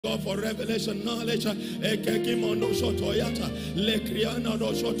God for revelation knowledge. Thank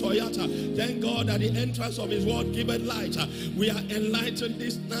God that the entrance of his word giveth light. We are enlightened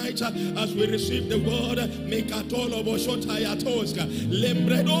this night as we receive the word.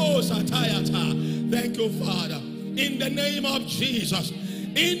 Thank you, Father. In the name of Jesus.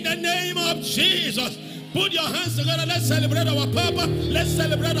 In the name of Jesus. Put your hands together. Let's celebrate our Papa. Let's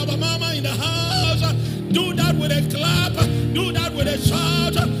celebrate our Mama in the house. Do that with a clap. Do that with a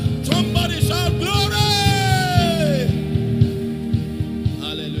shout. Somebody shout glory.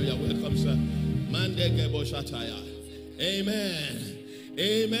 Hallelujah. Welcome, sir. Amen.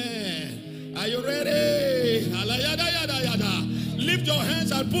 Amen. Are you ready? Lift your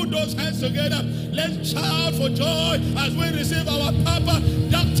hands and put those hands together. Let's shout for joy as we receive our Papa,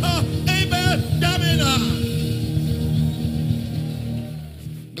 Dr. Abel Damina.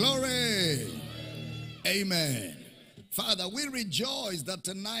 Glory. Amen. Father, we rejoice that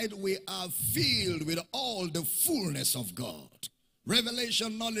tonight we are filled with all the fullness of God.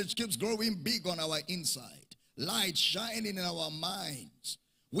 Revelation knowledge keeps growing big on our inside. Light shining in our minds.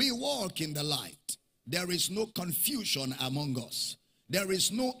 We walk in the light. There is no confusion among us. There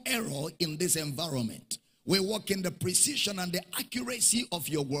is no error in this environment. We walk in the precision and the accuracy of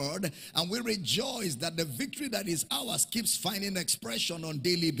your word, and we rejoice that the victory that is ours keeps finding expression on a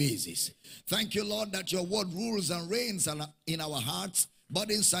daily basis. Thank you, Lord, that your word rules and reigns in our hearts.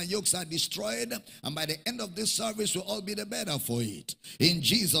 Burdens and yokes are destroyed, and by the end of this service, we'll all be the better for it. In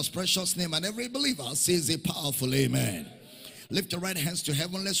Jesus' precious name, and every believer says a powerful amen. Lift your right hands to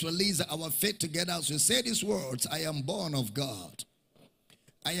heaven. Let's release our faith together as we say these words. I am born of God.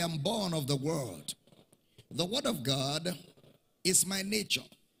 I am born of the word. The word of God is my nature.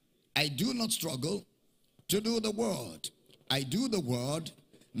 I do not struggle to do the word. I do the word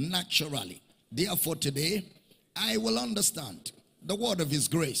naturally. Therefore today, I will understand the word of his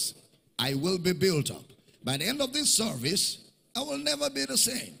grace. I will be built up. By the end of this service, I will never be the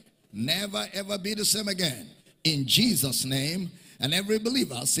same. Never ever be the same again. In Jesus' name, and every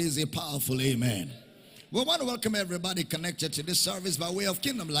believer says a powerful amen. We want to welcome everybody connected to this service by way of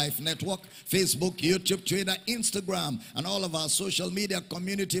Kingdom Life Network, Facebook, YouTube, Twitter, Instagram, and all of our social media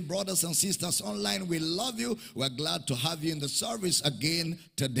community brothers and sisters online. We love you. We're glad to have you in the service again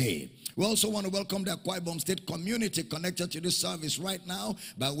today. We also want to welcome the Akwa Ibom State community connected to this service right now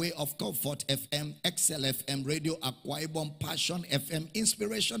by way of Comfort FM, XL FM Radio, Akwa Ibom, Passion FM,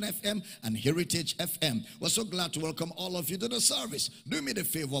 Inspiration FM, and Heritage FM. We're so glad to welcome all of you to the service. Do me the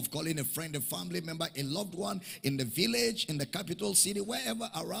favor of calling a friend, a family member, a loved one in the village, in the capital city, wherever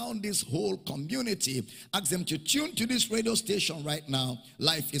around this whole community. Ask them to tune to this radio station right now.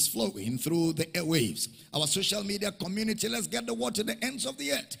 Life is flowing through the airwaves. Our social media community, let's get the word to the ends of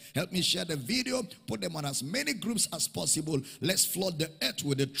the earth. Help me share the video, put them on as many groups as possible. Let's flood the earth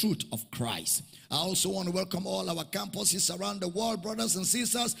with the truth of Christ. I also want to welcome all our campuses around the world, brothers and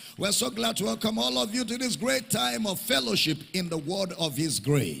sisters. We're so glad to welcome all of you to this great time of fellowship in the word of his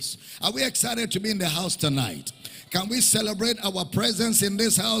grace. Are we excited to be in the house tonight? Can we celebrate our presence in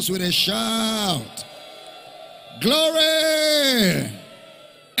this house with a shout? Glory!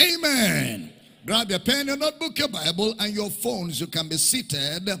 Amen. Grab your pen, your notebook, your Bible, and your phones. You can be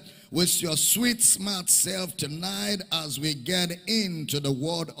seated with your sweet, smart self tonight as we get into the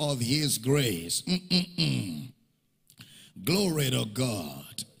word of his grace. Glory to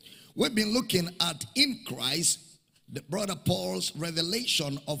God. We've been looking at in Christ, the brother Paul's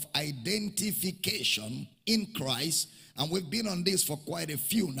revelation of identification in Christ. And we've been on this for quite a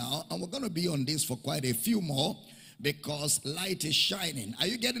few now. And we're going to be on this for quite a few more, because light is shining. Are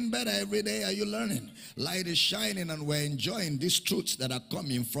you getting better every day? Are you learning? Light is shining, and we're enjoying these truths that are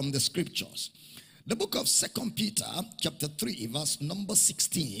coming from the scriptures. The book of 2 Peter chapter 3 verse number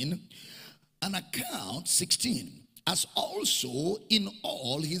 16, an account 16, as also in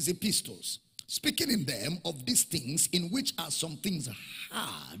all his epistles, speaking in them of these things, in which are some things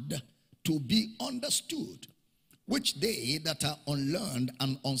hard to be understood, which they that are unlearned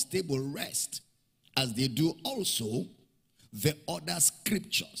and unstable rest, as they do also the other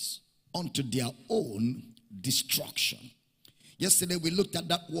scriptures unto their own destruction. Yesterday we looked at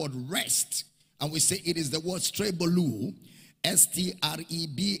that word rest, and we say it is the word strebolu, S-T-R-E-B-L-O-O.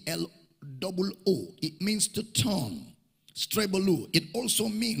 It means to turn. Strebolu. It also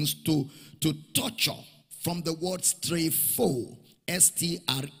means to torture, from the word strepho,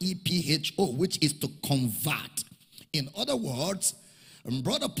 S-T-R-E-P-H-O, which is to convert. In other words,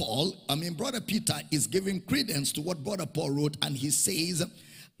 Brother Peter is giving credence to what Brother Paul wrote, and he says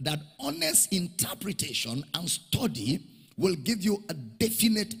that honest interpretation and study will give you a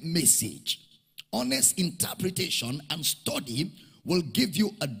definite message. Honest interpretation and study will give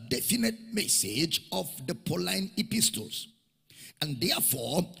you a definite message of the Pauline epistles. And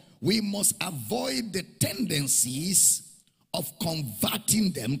therefore, we must avoid the tendencies of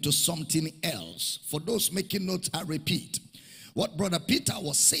converting them to something else. For those making notes, I repeat. What Brother Peter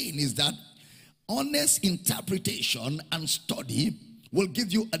was saying is that honest interpretation and study will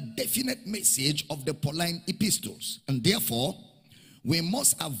give you a definite message of the Pauline epistles. And therefore, we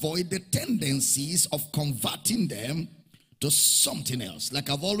must avoid the tendencies of converting them to something else. Like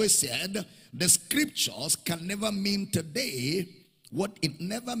I've always said, the scriptures can never mean today what it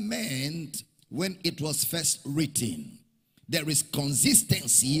never meant when it was first written. There is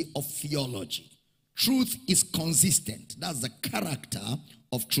consistency of theology. Truth is consistent. That's the character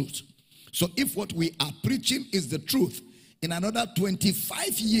of truth. So if what we are preaching is the truth, in another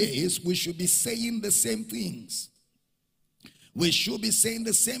 25 years, we should be saying the same things. We should be saying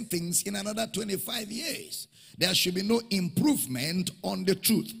the same things in another 25 years. There should be no improvement on the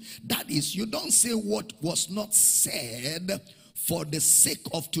truth. That is, you don't say what was not said for the sake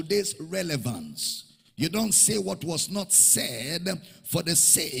of today's relevance. You don't say what was not said for the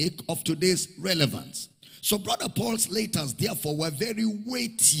sake of today's relevance. So Brother Paul's letters, therefore, were very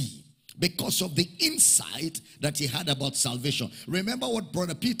weighty because of the insight that he had about salvation. Remember what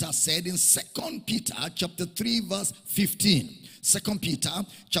Brother Peter said in 2 Peter chapter 3 verse 15. 2 Peter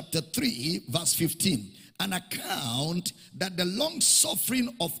chapter 3 verse 15. An account that the long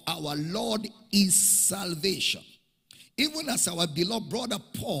suffering of our Lord is salvation. Even as our beloved brother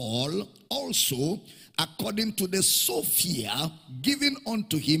Paul also, according to the Sophia given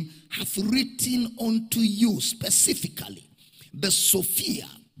unto him, hath written unto you specifically. The Sophia,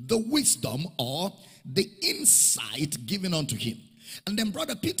 the wisdom or the insight given unto him. And then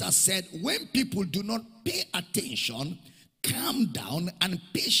Brother Peter said, when people do not pay attention, calm down and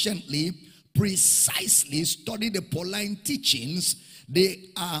patiently, precisely study the Pauline teachings,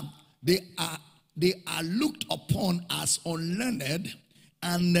 they are looked upon as unlearned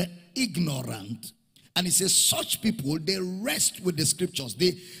and ignorant. And he says such people, they rest with the scriptures.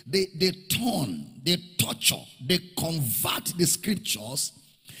 They turn, they torture, they convert the scriptures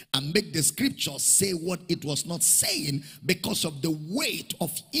and make the scriptures say what it was not saying because of the weight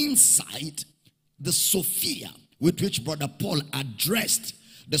of insight, the Sophia, with which Brother Paul addressed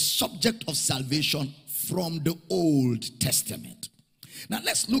the subject of salvation from the Old Testament. Now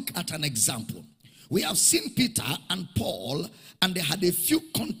let's look at an example. We have seen Peter and Paul, and they had a few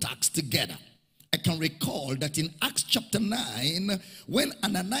contacts together. I can recall that in Acts chapter 9, when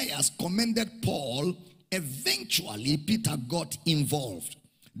Ananias commended Paul, eventually Peter got involved.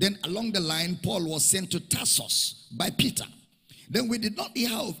 Then along the line, Paul was sent to Tarsus by Peter. Then we did not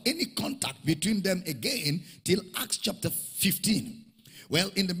hear of any contact between them again till Acts chapter 15. Well,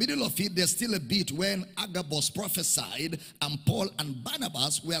 in the middle of it, there's still a bit when Agabus prophesied and Paul and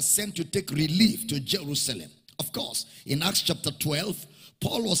Barnabas were sent to take relief to Jerusalem. Of course, in Acts chapter 12,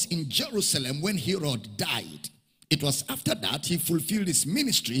 Paul was in Jerusalem when Herod died. It was after that he fulfilled his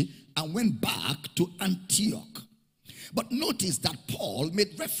ministry and went back to Antioch. But notice that Paul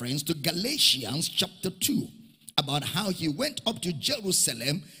made reference to Galatians chapter 2 about how he went up to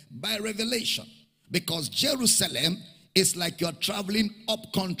Jerusalem by revelation. Because Jerusalem is like you're traveling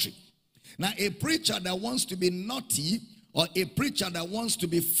up country. Now, a preacher that wants to be naughty or a preacher that wants to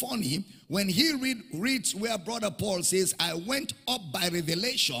be funny, when he reads where Brother Paul says, I went up by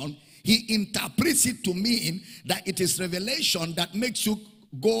revelation, he interprets it to mean that it is revelation that makes you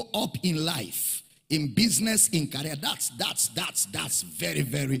go up in life, in business, in career. That's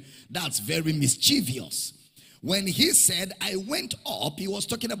very mischievous. When he said, I went up, he was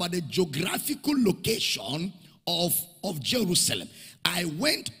talking about the geographical location of Jerusalem. I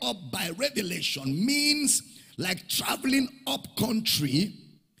went up by revelation means like traveling up country.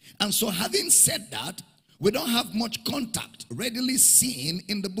 And so having said that, we don't have much contact readily seen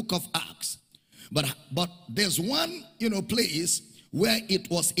in the book of Acts. But there's one, place where it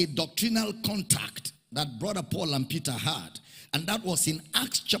was a doctrinal contact that Brother Paul and Peter had. And that was in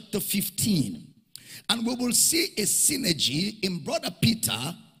Acts chapter 15. And we will see a synergy in Brother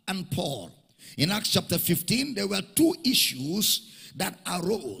Peter and Paul. In Acts chapter 15, there were two issues that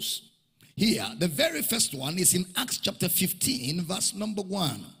arose. Here, the very first one is in Acts chapter 15, verse number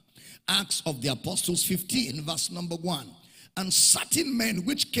 1. Acts of the Apostles 15, verse number 1. And certain men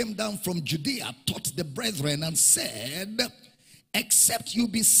which came down from Judea taught the brethren and said, except you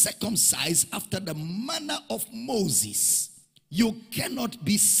be circumcised after the manner of Moses, you cannot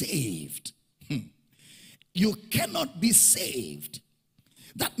be saved. You cannot be saved.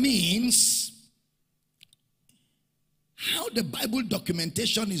 That means how the Bible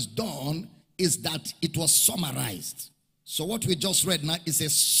documentation is done is that it was summarized. So what we just read now is a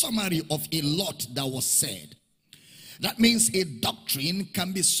summary of a lot that was said. That means a doctrine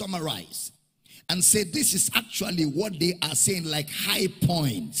can be summarized and say this is actually what they are saying, like high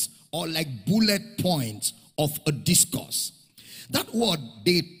points or like bullet points of a discourse. That word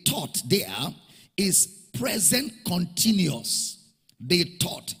they taught there is present continuous. They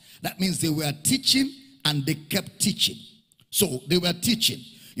taught. That means they were teaching and they kept teaching. So they were teaching.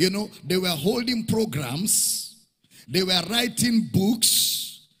 You know, they were holding programs. They were writing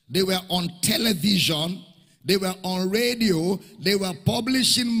books. They were on television. They were on radio. They were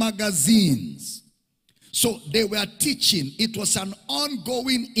publishing magazines. So they were teaching. It was an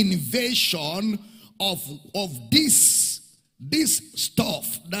ongoing invasion of this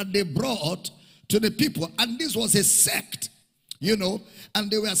stuff that they brought to the people. And this was a sect, you know. And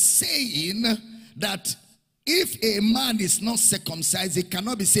they were saying that if a man is not circumcised, he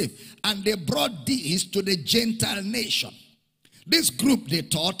cannot be saved. And they brought this to the Gentile nation. This group, they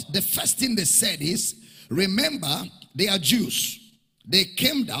taught, the first thing they said is, remember, they are Jews. They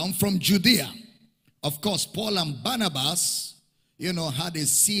came down from Judea. Of course, Paul and Barnabas, you know, had a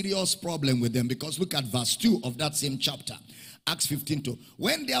serious problem with them, because look at verse 2 of that same chapter, Acts 15:2.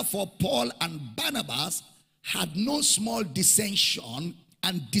 When therefore Paul and Barnabas had no small dissension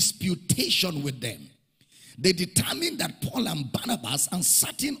and disputation with them, they determined that Paul and Barnabas and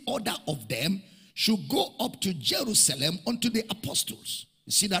certain other of them should go up to Jerusalem unto the apostles.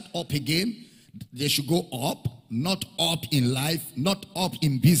 You see that up again? They should go up, not up in life, not up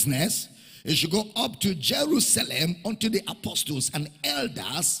in business. They should go up to Jerusalem unto the apostles and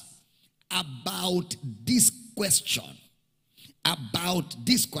elders about this question. About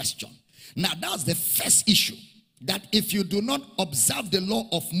this question. Now that's the first issue. That if you do not observe the law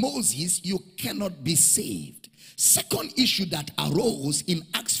of Moses, you cannot be saved. Second issue that arose in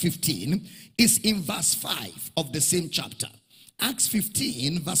Acts 15 is in verse 5 of the same chapter. Acts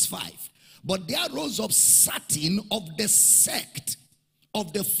 15 verse 5. But there rose up certain of the sect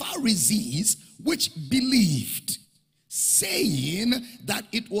of the Pharisees which believed, saying that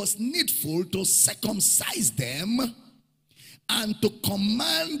it was needful to circumcise them and to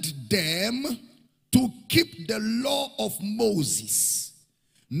command them to keep the law of Moses,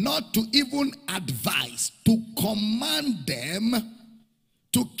 not to even advise, to command them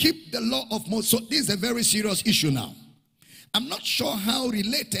to keep the law of Moses. So this is a very serious issue now. I'm not sure how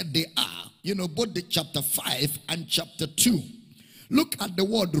related they are, you know, both the chapter 5 and chapter 2. Look at the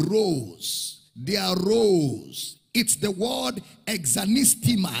word rose. They are rose. It's the word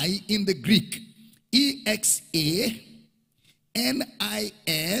exanistimai in the Greek. E-X-A-N-I-S-T-I-M-I.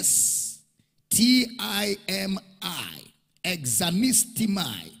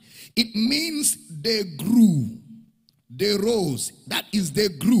 Exanistimai. It means they grew. They rose. That is, they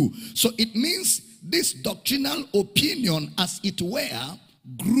grew. So it means this doctrinal opinion, as it were,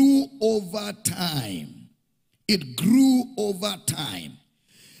 grew over time. It grew over time.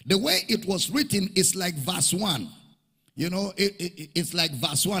 The way it was written is like verse 1. You know, it's like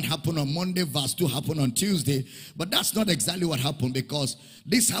verse 1 happened on Monday, verse 2 happened on Tuesday. But that's not exactly what happened, because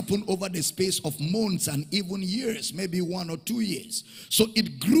this happened over the space of months and even years, maybe 1 or 2 years. So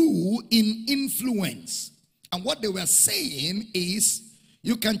it grew in influence. And what they were saying is,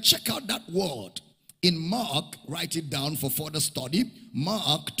 you can check out that word in Mark, write it down for further study.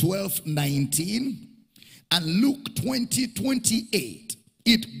 Mark 12:19 and Luke 20:28.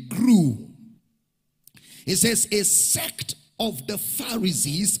 It grew. It says, a sect of the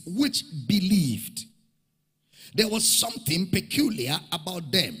Pharisees which believed. There was something peculiar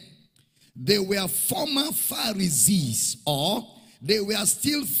about them. They were former Pharisees, or they were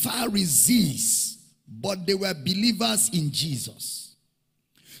still Pharisees, but they were believers in Jesus.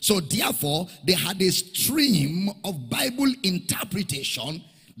 So therefore, they had a stream of Bible interpretation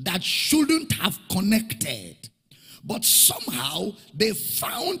that shouldn't have connected. But somehow they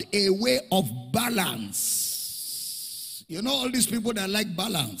found a way of balance. You know, all these people that like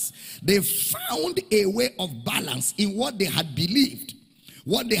balance. They found a way of balance in what they had believed,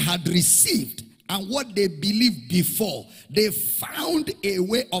 what they had received, and what they believed before. They found a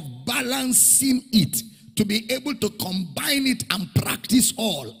way of balancing it to be able to combine it and practice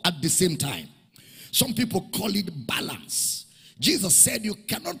all at the same time. Some people call it balance. Jesus said you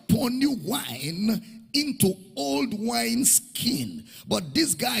cannot pour new wine into old wine skin. But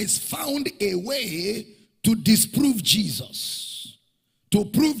these guys found a way to disprove Jesus, to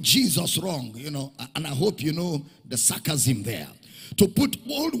prove Jesus wrong, you know, and I hope you know the sarcasm there. To put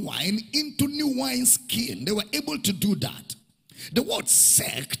old wine into new wine skin. They were able to do that. The word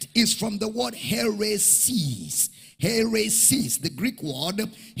sect is from the word heresies. Heresies, the Greek word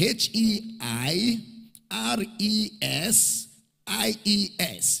H-E-I R-E-S-I-E-S,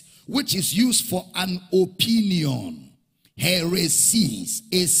 which is used for an opinion. Heresies,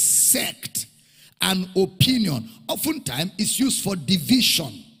 a sect, an opinion. Oftentimes it's used for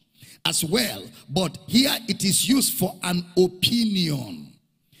division as well, but here it is used for an opinion.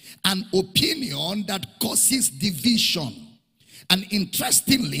 An opinion that causes division. And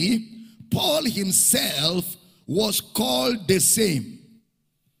interestingly, Paul himself was called the same.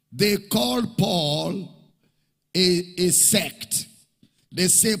 They called Paul a sect. They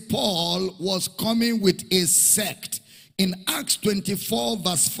say Paul was coming with a sect. In Acts 24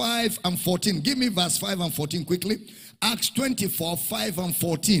 verse 5 and 14. Give me verse 5 and 14 quickly. Acts 24, 5 and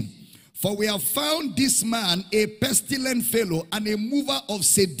 14. For we have found this man a pestilent fellow and a mover of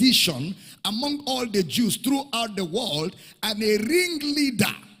sedition among all the Jews throughout the world, and a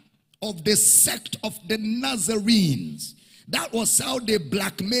ringleader of the sect of the Nazarenes. That was how they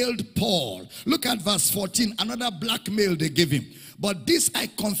blackmailed Paul. Look at verse 14, another blackmail they gave him. But this I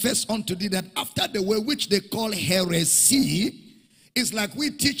confess unto thee, that after the way which they call heresy, it's like we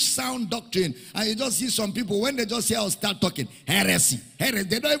teach sound doctrine, and you just see some people, when they just say, I'll start talking, heresy, heresy.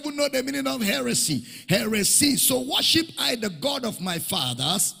 They don't even know the meaning of heresy. Heresy. So worship I the God of my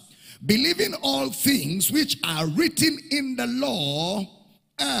fathers, believing all things which are written in the law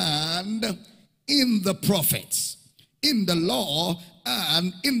and in the prophets. In the law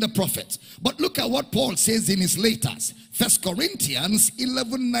and in the prophets. But look at what Paul says in his letters. 1 Corinthians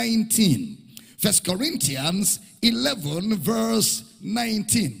 11:19. 1 Corinthians 11 verse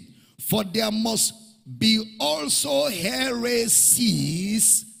 19. For there must be also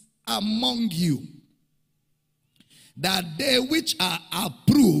heresies among you, that they which are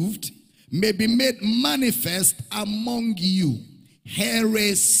approved may be made manifest among you.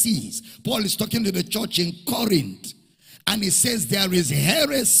 Heresies. Paul is talking to the church in Corinth, and he says there is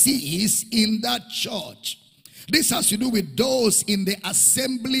heresies in that church. This has to do with those in the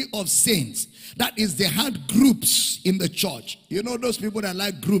assembly of saints. That is, they had groups in the church. You know those people that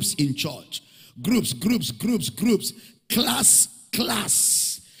like groups in church. Groups.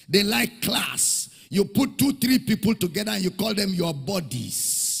 Class. They like class. You put 2-3 people together and you call them your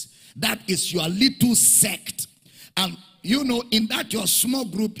bodies. That is your little sect. And you know, in that your small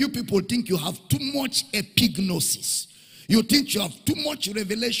group, you people think you have too much epignosis. You think you have too much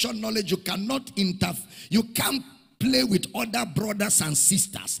revelation knowledge. You cannot you can't play with other brothers and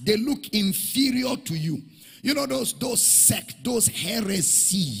sisters. They look inferior to you. You know those sects, those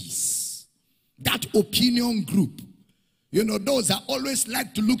heresies. That opinion group. You know, those that always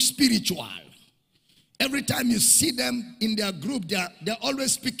like to look spiritual. Every time you see them in their group, they're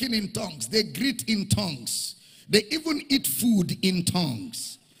always speaking in tongues. They greet in tongues. They even eat food in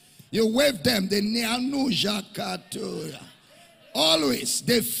tongues. You wave them, they always,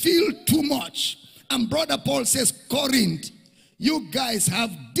 they feel too much. And Brother Paul says, Corinth, you guys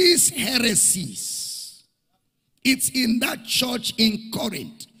have these heresies. It's in that church in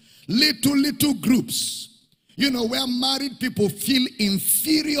Corinth. Little groups. You know, where married people feel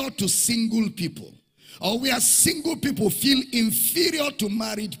inferior to single people. Or where single people feel inferior to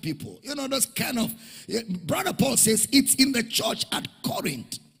married people. You know, those kind of... Brother Paul says it's in the church at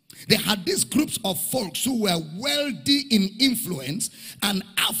Corinth. They had these groups of folks who were wealthy in influence and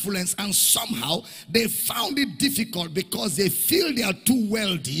affluence, and somehow they found it difficult because they feel they are too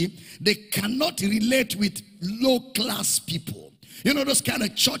wealthy. They cannot relate with low-class people. You know those kind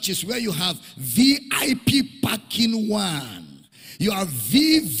of churches where you have VIP parking one. You have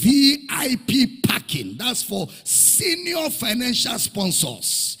VVIP parking. That's for senior financial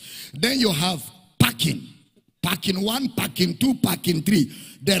sponsors. Then you have parking. Parking 1, parking 2, parking 3.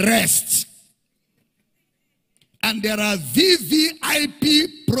 The rest. And there are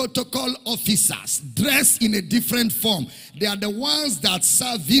VVIP protocol officers dressed in a different form. They are the ones that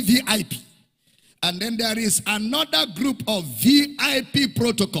serve VVIP. And then there is another group of VIP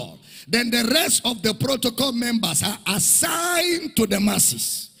protocol. Then the rest of the protocol members are assigned to the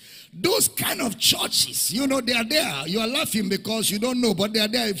masses. Those kind of churches, you know, they are there. You are laughing because you don't know, but they are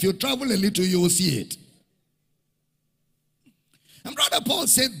there. If you travel a little, you will see it. And Brother Paul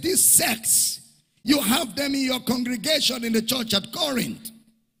said, these sects, you have them in your congregation in the church at Corinth.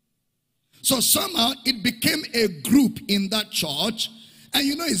 So somehow it became a group in that church. And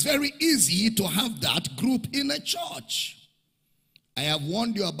you know, it's very easy to have that group in a church. I have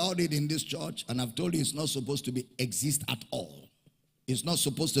warned you about it in this church, and I've told you it's not supposed to exist at all. It's not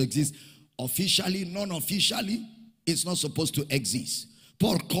supposed to exist officially, non-officially. It's not supposed to exist.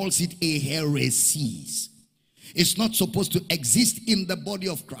 Paul calls it a heresy. It's not supposed to exist in the body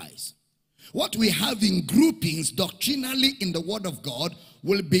of Christ. What we have in groupings doctrinally in the Word of God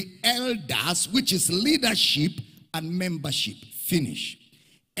will be elders, which is leadership and membership. Finish.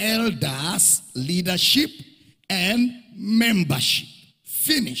 Elders, leadership, and membership.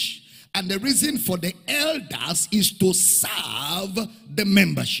 Finish. And the reason for the elders is to serve the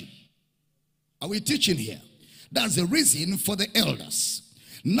membership. Are we teaching here? That's the reason for the elders.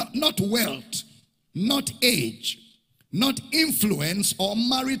 Not wealth, not age, not influence or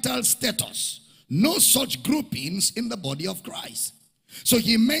marital status. No such groupings in the body of Christ. So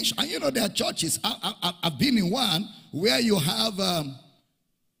he mentioned, and you know there are churches, I've been in one where you have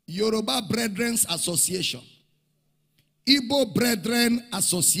Yoruba Brethren's Association, Igbo Brethren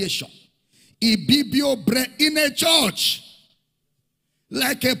Association, Ibibio in a church,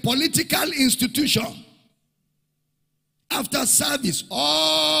 like a political institution. After service,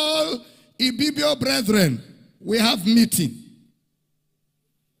 all Ibibio Brethren, we have meeting.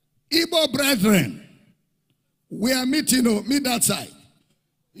 Igbo Brethren, we are meeting, meet that side.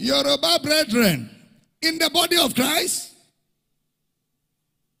 Yoruba Brethren, in the body of Christ.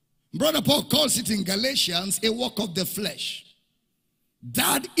 Brother Paul calls it in Galatians a work of the flesh.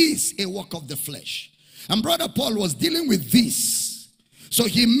 That is a work of the flesh. And Brother Paul was dealing with this. So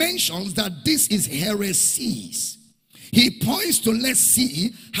he mentions that this is heresies. He points to, let's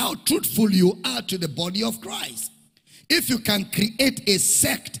see how truthful you are to the body of Christ. If you can create a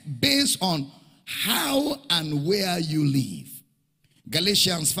sect based on how and where you live.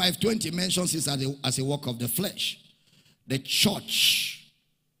 Galatians 5:20 mentions this as a work of the flesh. The church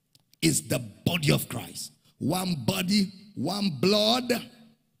is the body of Christ. One body, one blood.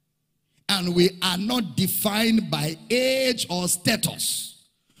 And we are not defined by age or status.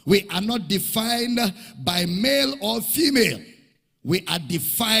 We are not defined by male or female. We are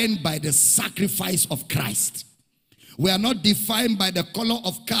defined by the sacrifice of Christ. We are not defined by the color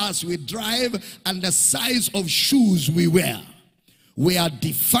of cars we drive and the size of shoes we wear. We are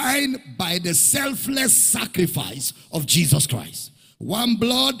defined by the selfless sacrifice of Jesus Christ. One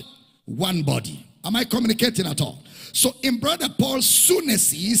blood, one body. Am I communicating at all? So in Brother Paul's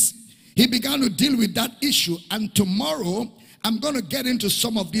Sunesis, he began to deal with that issue. And tomorrow, I'm going to get into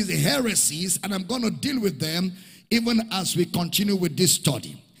some of these heresies and I'm going to deal with them even as we continue with this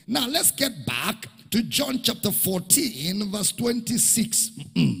study. Now, let's get back to John chapter 14, verse 26.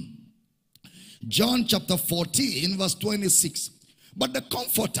 John chapter 14, verse 26. But the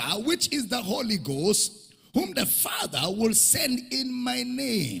Comforter, which is the Holy Ghost, whom the Father will send in my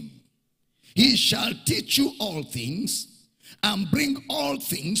name, he shall teach you all things and bring all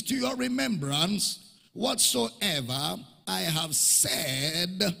things to your remembrance, whatsoever I have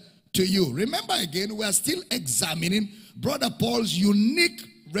said to you. Remember again, we are still examining Brother Paul's unique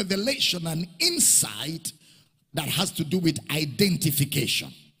revelation and insight that has to do with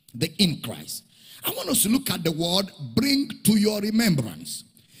identification, the in Christ. I want us to look at the word bring to your remembrance.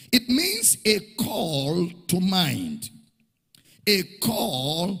 It means a call to mind. A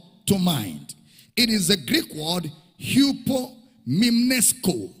call to mind. It is the Greek word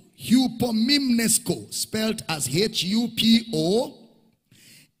hupomimnesko. Hupomimnesko, spelled as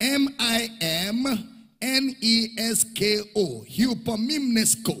H-U-P-O-M-I-M-N-E-S-K-O.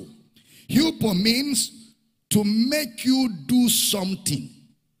 Hupomimnesko. Hupo means to make you do something.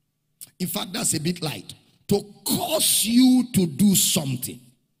 In fact, that's a bit light. To cause you to do something.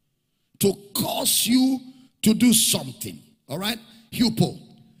 To cause you to do something. All right? Hupo.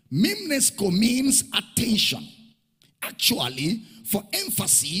 Mimnesko means attention. Actually, for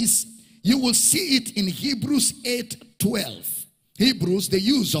emphasis, you will see it in Hebrews 8:12. Hebrews, the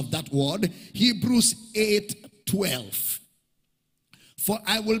use of that word, Hebrews 8:12. For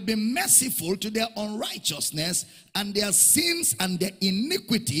I will be merciful to their unrighteousness, and their sins and their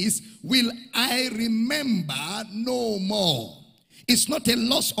iniquities will I remember no more. It's not a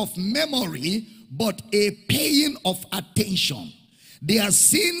loss of memory, but a paying of attention. Their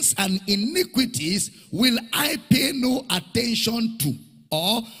sins and iniquities will I pay no attention to,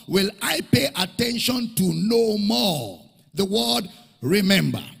 or will I pay attention to no more. The word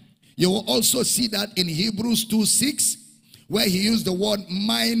remember. You will also see that in Hebrews 2:6, where he used the word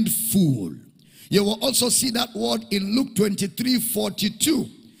mindful. You will also see that word in Luke 23:42.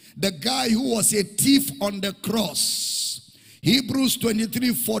 The guy who was a thief on the cross. Hebrews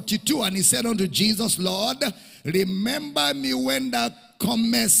 23:42, and he said unto Jesus, Lord, remember me when thou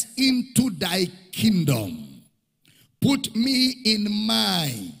comest into thy kingdom. Put me in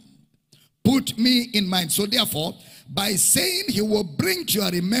mind. Put me in mind. So therefore, by saying he will bring to your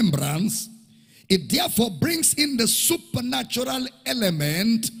remembrance, it therefore brings in the supernatural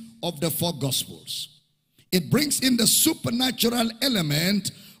element of the four gospels. It brings in the supernatural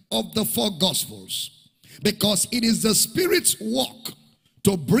element of the 4 Gospels, because it is the Spirit's work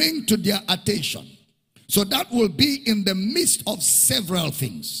to bring to their attention. So that will be in the midst of several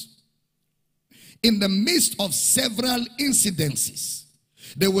things. In the midst of several incidences.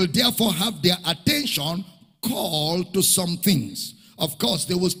 They will therefore have their attention called to some things. Of course,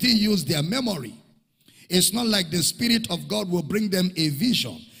 they will still use their memory. It's not like the Spirit of God will bring them a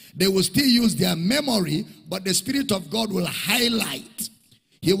vision. They will still use their memory, but the Spirit of God will highlight.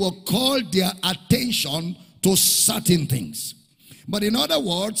 He will call their attention to certain things. But in other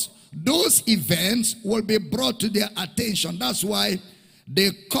words, those events will be brought to their attention. That's why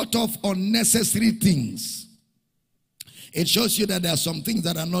they cut off unnecessary things. It shows you that there are some things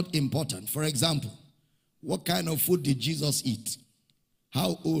that are not important. For example, what kind of food did Jesus eat?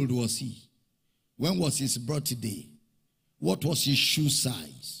 How old was he? When was his birthday? What was his shoe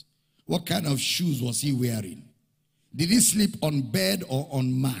size? What kind of shoes was he wearing? Did he sleep on bed or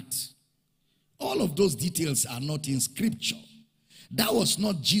on mat? All of those details are not in scripture. That was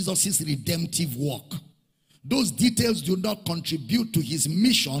not Jesus' redemptive work. Those details do not contribute to his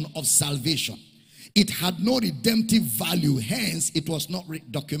mission of salvation. It had no redemptive value, hence it was not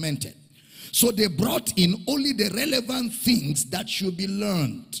documented. So they brought in only the relevant things that should be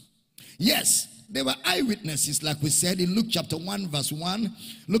learned. Yes, they were eyewitnesses, like we said in Luke chapter 1 verse 1.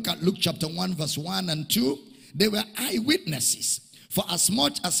 Look at Luke chapter 1 verse 1 and 2. They were eyewitnesses. For as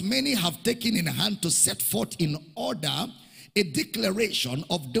much as many have taken in hand to set forth in order a declaration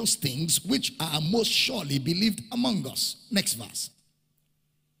of those things which are most surely believed among us. Next verse.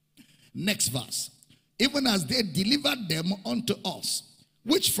 Next verse. Even as they delivered them unto us,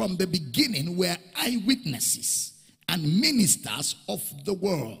 which from the beginning were eyewitnesses and ministers of the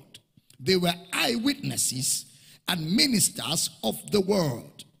word. They were eyewitnesses and ministers of the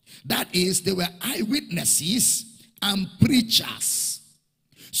word. That is, they were eyewitnesses and preachers.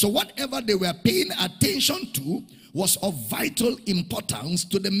 So whatever they were paying attention to was of vital importance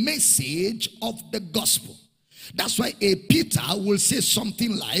to the message of the gospel. That's why a Peter will say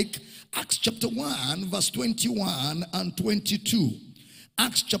something like Acts chapter 1 verse 21 and 22.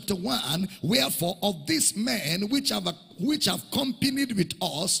 Acts chapter 1, wherefore of these men which have companied with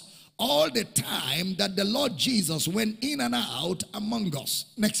us all the time that the Lord Jesus went in and out among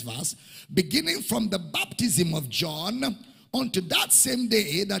us. Next verse. Beginning from the baptism of John unto that same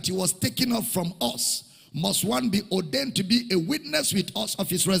day that he was taken up from us, must one be ordained to be a witness with us of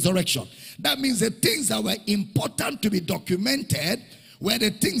his resurrection. That means the things that were important to be documented were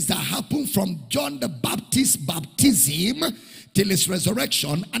the things that happened from John the Baptist's baptism till his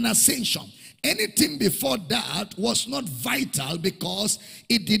resurrection and ascension. Anything before that was not vital because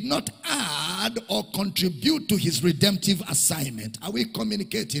it did not add or contribute to his redemptive assignment. Are we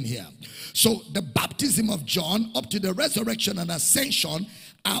communicating here? So the baptism of John up to the resurrection and ascension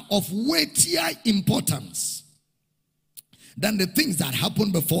are of weightier importance than the things that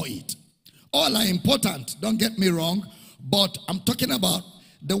happened before it. All are important, don't get me wrong, but I'm talking about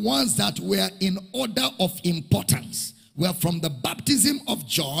the ones that were in order of importance. Were from the baptism of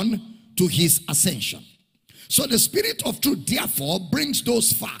John to his ascension. So the Spirit of truth therefore brings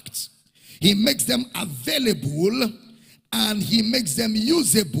those facts. He makes them available and he makes them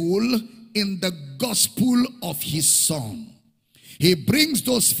usable in the gospel of his Son. He brings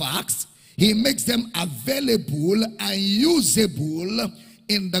those facts, he makes them available and usable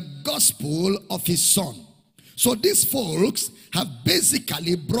in the gospel of his Son. So these folks have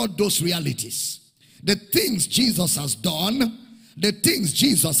basically brought those realities. The things Jesus has done, the things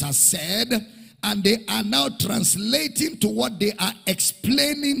Jesus has said, and they are now translating to what they are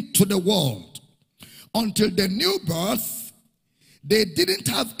explaining to the world. Until the new birth, they didn't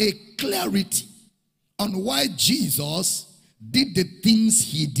have a clarity on why Jesus did the things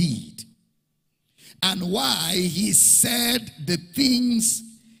he did and why he said the things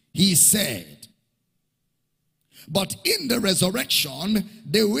he said. But in the resurrection,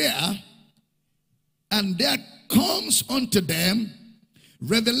 they were, and there comes unto them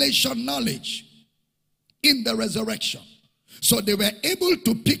revelation knowledge in the resurrection. So they were able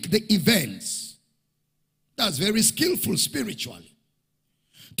to pick the events. That's very skillful spiritually.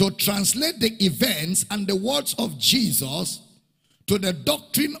 To translate the events and the words of Jesus to the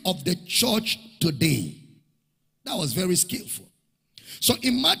doctrine of the church today. That was very skillful. So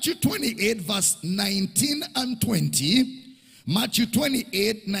in Matthew 28 verse 19 and 20, Matthew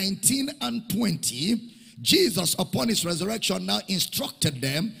 28, 19 and 20, Jesus upon his resurrection now instructed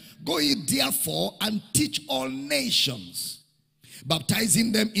them, go ye therefore and teach all nations,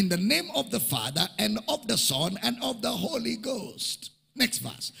 baptizing them in the name of the Father and of the Son and of the Holy Ghost. Next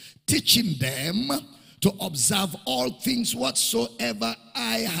verse. Teaching them to observe all things whatsoever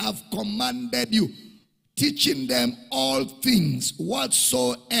I have commanded you. Teaching them all things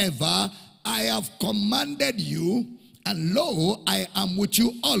whatsoever I have commanded you, and lo, I am with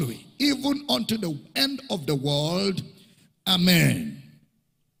you always, even unto the end of the world. Amen.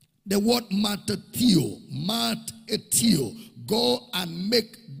 The word matatio, go and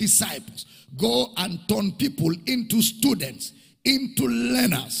make disciples. Go and turn people into students, into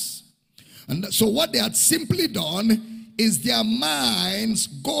learners. And so what they had simply done is their minds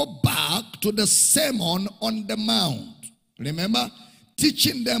go back to the Sermon on the Mount. Remember?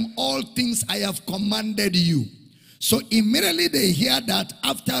 Teaching them all things I have commanded you. So immediately they hear that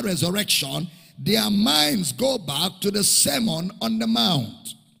after resurrection, their minds go back to the Sermon on the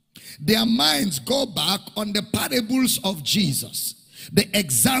Mount. Their minds go back on the parables of Jesus, the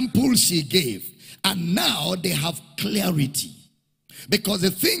examples he gave. And now they have clarity. Because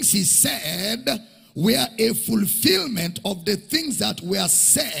the things he said were a fulfillment of the things that were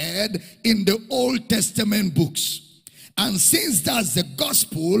said in the Old Testament books. And since that's the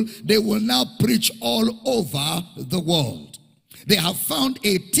gospel, they will now preach all over the world. They have found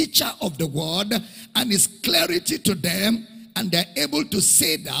a teacher of the word, and it's clarity to them, and they're able to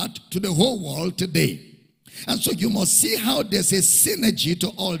say that to the whole world today. And so you must see how there's a synergy to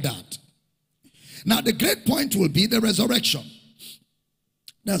all that. Now the great point will be the resurrection.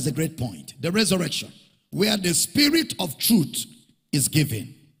 That's the great point. The resurrection, where the Spirit of truth is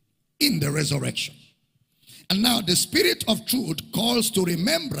given in the resurrection. And now the Spirit of truth calls to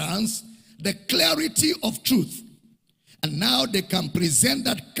remembrance the clarity of truth. And now they can present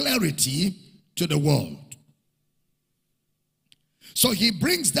that clarity to the world. So he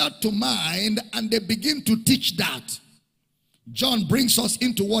brings that to mind, and they begin to teach that. John brings us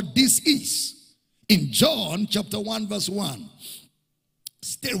into what this is. In John chapter 1 verse 1.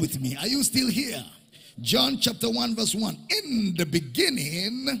 Stay with me. Are you still here? John chapter 1 verse 1. In the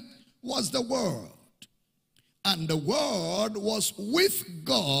beginning was the Word, and the Word was with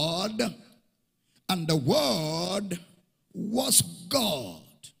God, and the Word was God.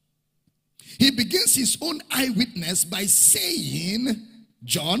 He begins his own eyewitness by saying,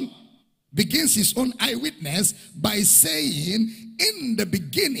 John begins his own eyewitness by saying, in the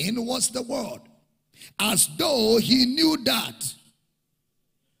beginning was the Word. As though he knew that.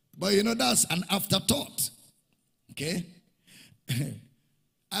 But you know, that's an afterthought. Okay?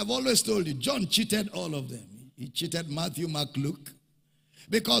 I've always told you, John cheated all of them. He cheated Matthew, Mark, Luke.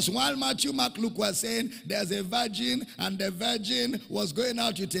 Because while Matthew, Mark, Luke were saying there's a virgin, and the virgin was going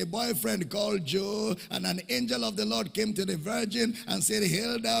out with a boyfriend called Joe, and an angel of the Lord came to the virgin and said,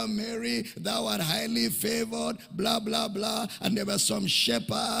 "Hail thou Mary, thou art highly favored," blah, blah, blah. And there were some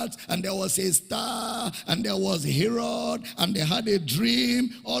shepherds, and there was a star, and there was Herod, and they had a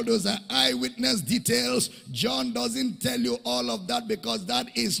dream. All those are eyewitness details. John doesn't tell you all of that because that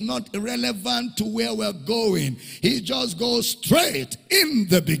is not relevant to where we're going. He just goes straight in. In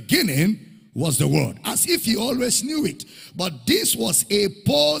the beginning was the Word, as if he always knew it. But this was a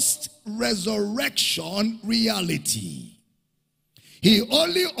post-resurrection reality. He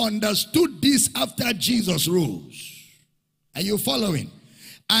only understood this after Jesus rose. Are you following?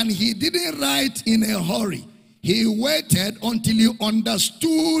 And he didn't write in a hurry. He waited until he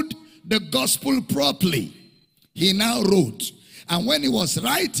understood the gospel properly. He now wrote. And when he was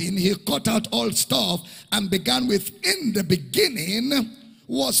writing, he cut out all stuff and began with, in the beginning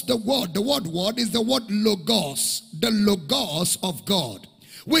was the Word. The word is the word logos, the logos of God,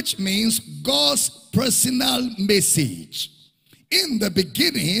 which means God's personal message. In the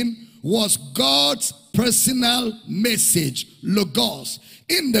beginning was God's personal message, logos.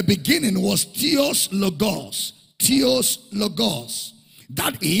 In the beginning was theos logos, theos logos.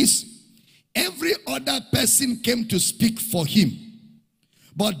 That is, every other person came to speak for him.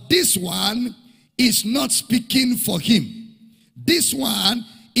 But this one is not speaking for him. This one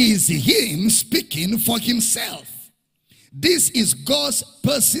is him speaking for himself. This is God's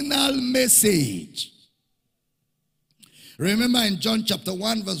personal message. Remember in John chapter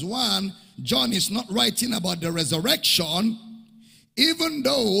 1 verse 1, John is not writing about the resurrection, even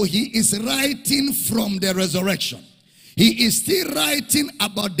though he is writing from the resurrection. He is still writing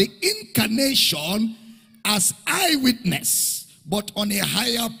about the incarnation as eyewitness, but on a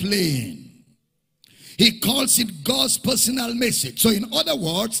higher plane. He calls it God's personal message. So in other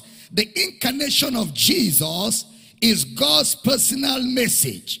words, the incarnation of Jesus is God's personal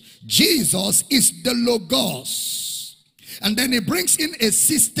message. Jesus is the Logos. And then he brings in a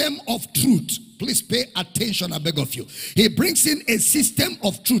system of truth. Please pay attention, I beg of you. He brings in a system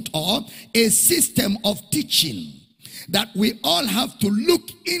of truth, or a system of teaching that we all have to look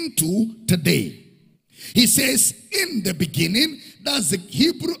into today. He says, in the beginning, that's the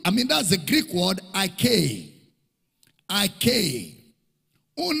that's the Greek word arche. Arche.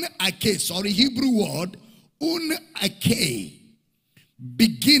 Hebrew word, arche.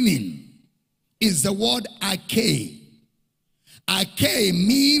 Beginning is the word arche. Arche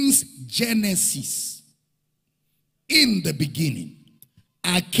means Genesis. In the beginning.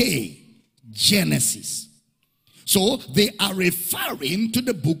 Arche, Genesis. So they are referring to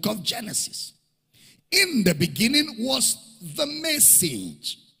the book of Genesis. In the beginning was the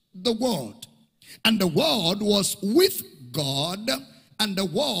message, the word. And the word was with God, and the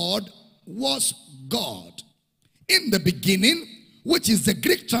word was God. In the beginning, which is the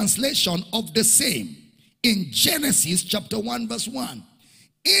Greek translation of the same, in Genesis chapter 1 verse 1.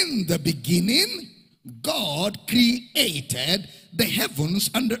 In the beginning, God created the heavens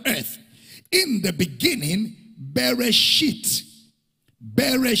and the earth. In the beginning, Bereshit.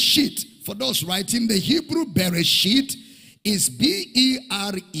 Bereshit. For those writing the Hebrew, Bereshit is B-E-R-E-S-H-I-S-T.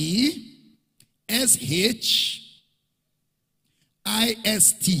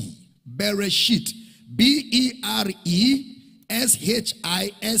 Bereshit. B-E-R-E-S-H-I-S-T.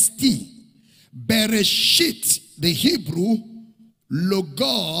 Bereshit, the Hebrew,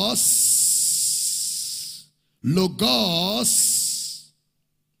 Logos. Logos.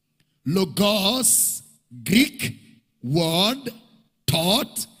 Logos, Greek word,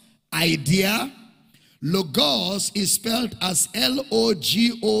 thought, idea. Logos is spelled as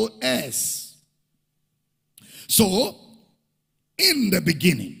L-O-G-O-S. So, in the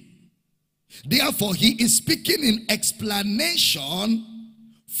beginning. Therefore, he is speaking in explanation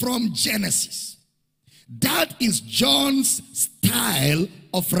from Genesis. That is John's style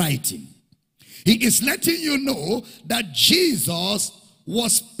of writing. He is letting you know that Jesus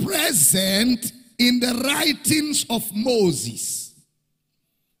was present in the writings of Moses.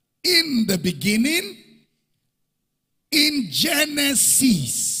 In the beginning, in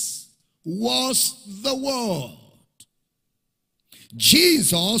Genesis, was the Word.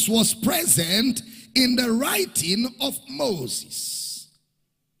 Jesus was present in the writing of Moses.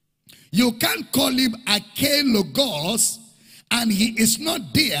 You can't call him arche logos and he is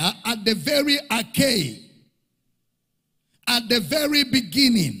not there at the very arche, at the very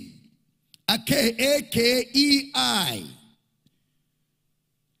beginning. Arche, A-K-E-I.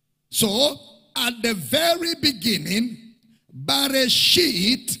 So, at the very beginning,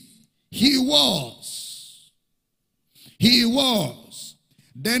 Bereshit, he was. He was.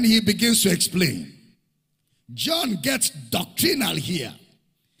 Then he begins to explain. John gets doctrinal here.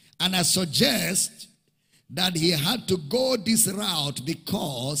 And I suggest that he had to go this route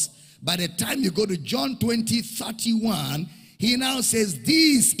because by the time you go to John 20:31, he now says,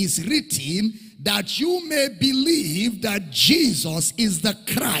 this is written that you may believe that Jesus is the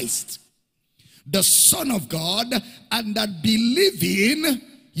Christ, the Son of God, and that believing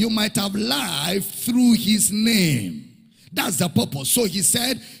you might have life through his name. That's the purpose. So he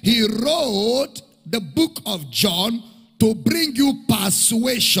said he wrote the book of John to bring you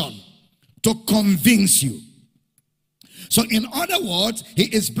persuasion, to convince you. So in other words, he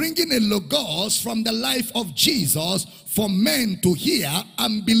is bringing a logos from the life of Jesus for men to hear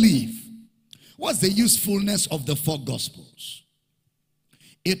and believe. What's the usefulness of the four gospels?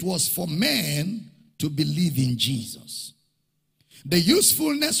 It was for men to believe in Jesus. The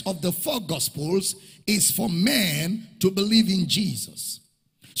usefulness of the four gospels is for men to believe in Jesus.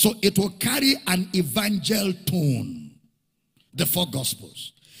 So it will carry an evangel tone. The four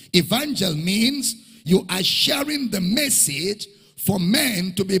gospels. Evangel means you are sharing the message for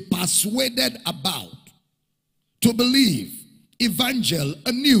men to be persuaded about, to believe. Evangel,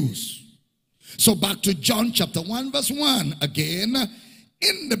 a news. So back to John chapter 1 verse 1 again.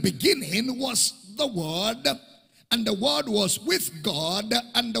 In the beginning was the Word, and the Word was with God,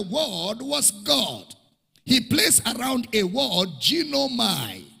 and the Word was God. He placed around a word,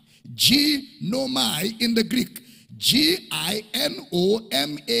 ginomai. Ginomai in the Greek. G-I-N-O-M-A-I.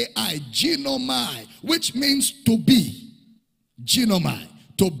 Ginomai. Which means to be. Ginomai.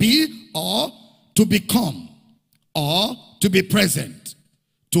 To be or to become. Or to be present.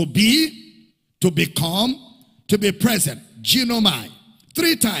 To be, to become, to be present. Ginomai.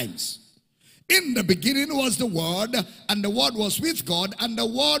 3 times. In the beginning was the Word, and the Word was with God, and the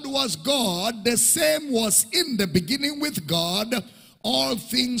Word was God. The same was in the beginning with God. All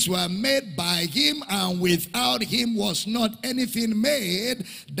things were made by him, and without him was not anything made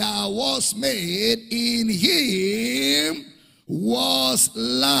that was made. In him was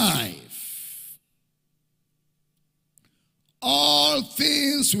life. All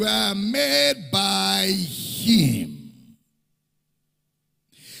things were made by him.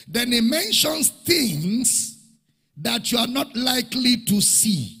 Then he mentions things that you are not likely to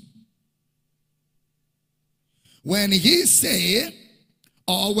see. When he say,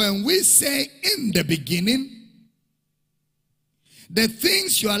 or when we say in the beginning, the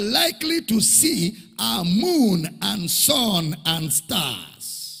things you are likely to see are moon and sun and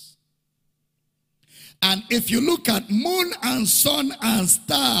stars. And if you look at moon and sun and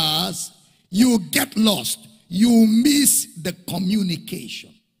stars, you get lost. You miss the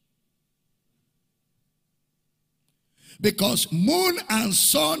communication. Because moon and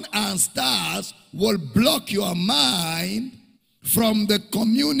sun and stars will block your mind from the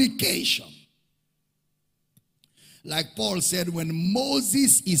communication. Like Paul said, when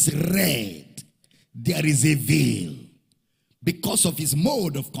Moses is read, there is a veil because of his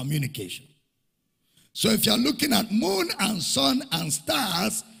mode of communication. So if you're looking at moon and sun and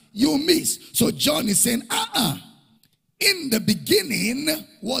stars, you miss. So John is saying, in the beginning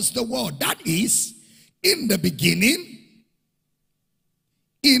was the word. That is, in the beginning,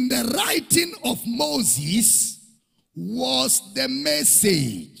 in the writing of Moses was the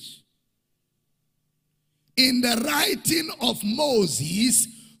message. In the writing of Moses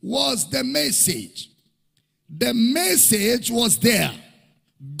was the message. The message was there.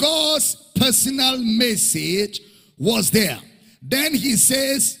 God's personal message was there. Then he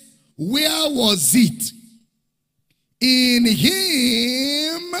says, where was it? In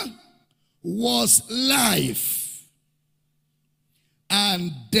him was life.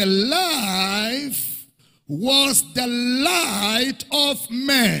 And the life was the light of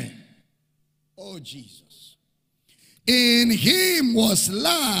men. Oh, Jesus. In him was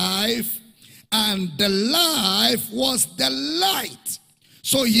life, and the life was the light.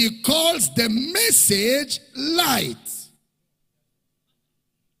 So he calls the message light.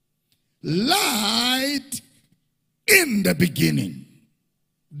 Light in the beginning.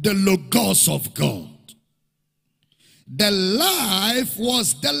 The Logos of God. The life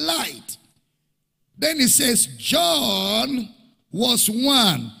was the light. Then he says, John was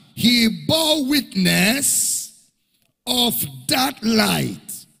one. He bore witness of that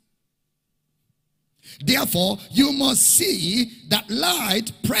light. Therefore, you must see that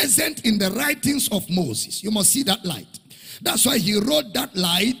light present in the writings of Moses. You must see that light. That's why he wrote that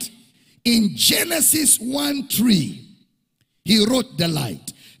light in Genesis 1:3. He wrote the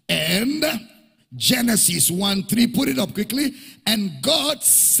light. And Genesis 1:3, put it up quickly. And God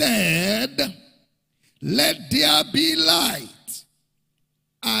said, let there be light.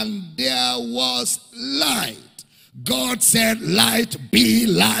 And there was light. God said, light be,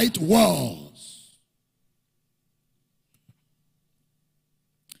 light was.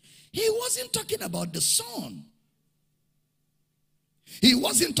 He wasn't talking about the sun. He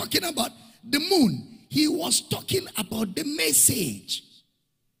wasn't talking about the moon. He was talking about the message.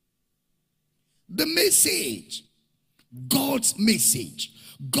 The message. God's message.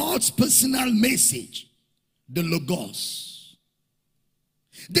 God's personal message. The Logos.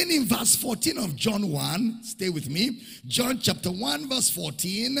 Then in verse 14 of John 1, stay with me. John chapter 1 verse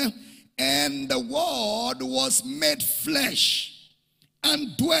 14. And the word was made flesh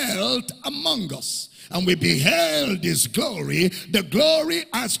and dwelt among us. And we beheld his glory, the glory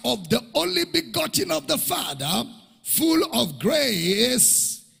as of the only begotten of the Father, full of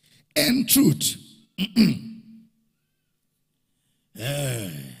grace and truth.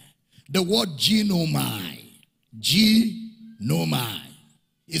 The word genomai,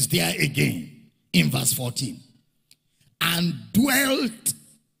 is there again in verse 14. And dwelt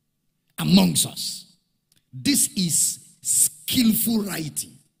amongst us. This is skillful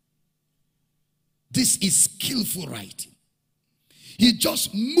writing. This is skillful writing. He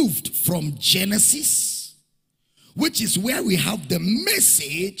just moved from Genesis, which is where we have the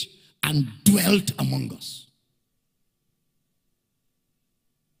message, and dwelt among us.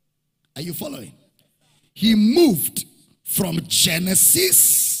 Are you following? He moved from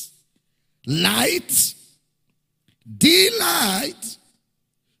Genesis, light, delight,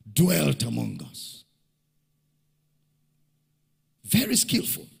 dwelt among us. Very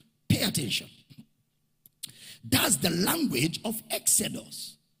skillful. Pay attention. That's the language of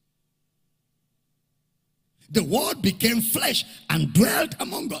Exodus. The word became flesh and dwelt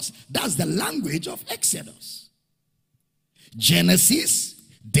among us. That's the language of Exodus. Genesis,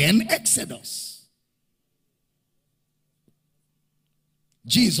 then Exodus.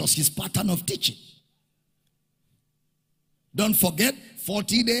 Jesus, his pattern of teaching. Don't forget,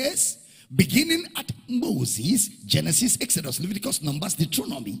 40 days, beginning at Moses, Genesis, Exodus, Leviticus, Numbers,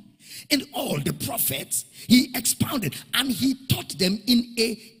 Deuteronomy, and all the prophets, he expounded and he taught them in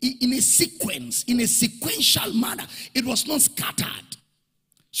a sequence, in a sequential manner. It was not scattered.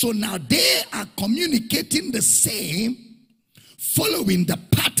 So now they are communicating the same, following the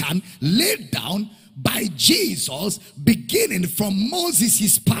pattern laid down by Jesus, beginning from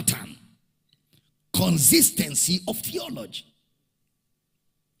Moses' pattern. Consistency of theology.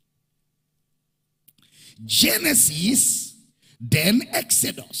 Genesis, then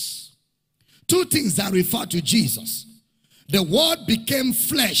Exodus. Two things that refer to Jesus. The word became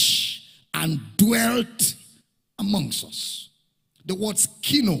flesh and dwelt amongst us. The word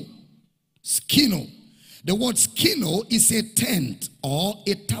skino. The word skino is a tent or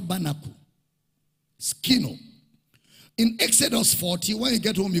a tabernacle. Skino. In Exodus 40, when you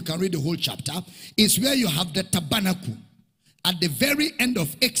get home, you can read the whole chapter. It's where you have the tabernacle. At the very end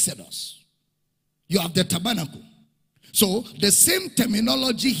of Exodus, you have the tabernacle. So the same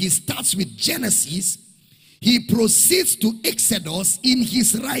terminology he starts with Genesis, he proceeds to Exodus in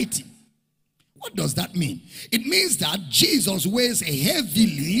his writing. What does that mean? It means that Jesus weighs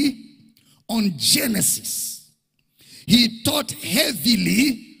heavily on Genesis. He taught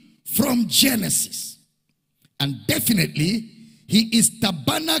heavily from Genesis. And definitely, he is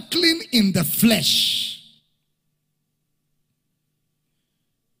tabernacling in the flesh.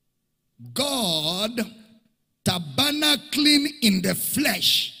 God tabernacling in the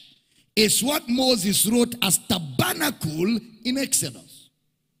flesh is what Moses wrote as tabernacle in Exodus.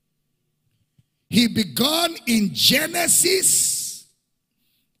 He began in Genesis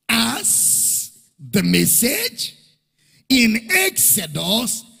as the message. In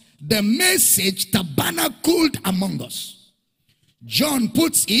Exodus, the message tabernacled among us. John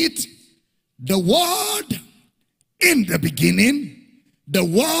puts it, the word in the beginning, the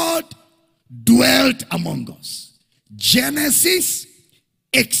word dwelt among us. Genesis,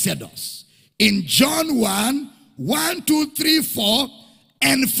 Exodus. In John 1, 2, 3, 4,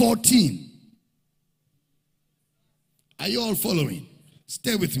 and 14. Are you all following?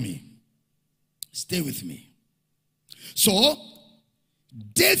 Stay with me. Stay with me. So,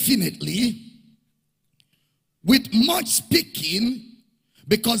 definitely, with much speaking,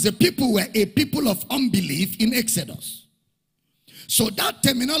 because the people were a people of unbelief in Exodus. So that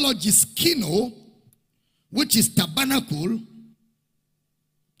terminology, skino, which is tabernacle,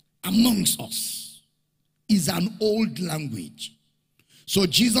 amongst us, is an old language. So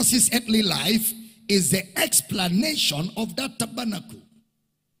Jesus' earthly life is the explanation of that tabernacle,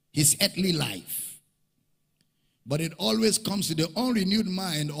 his earthly life. But it always comes to the unrenewed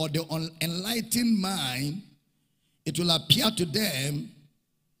mind or the unenlightened mind. It will appear to them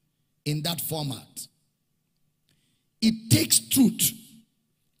in that format. It takes truth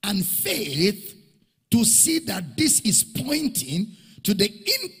and faith to see that this is pointing to the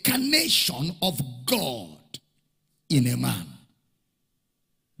incarnation of God in a man.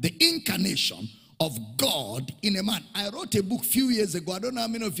 The incarnation of God in a man. I wrote a book a few years ago. I don't know how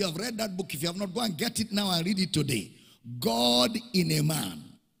many of you have read that book. If you have not, go and get it now and read it today. God in a man.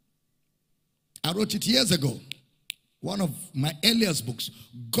 I wrote it years ago. One of my earliest books.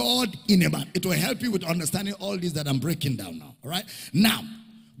 God in a man. It will help you with understanding all this that I'm breaking down now. All right? Now,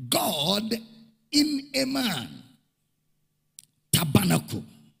 God in a man. Tabernacle.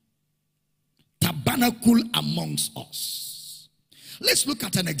 Tabernacle amongst us. Let's look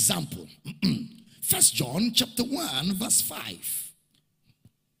at an example. 1 John chapter 1 verse 5.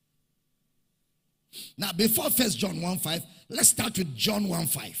 Now before 1 John 1:5, let's start with John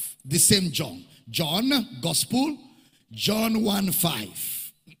 1:5. The same John. John, Gospel, John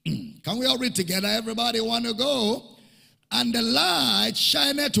 1:5. Can we all read together? Everybody want to go? And the light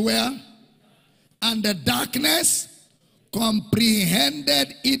shineth where? And the darkness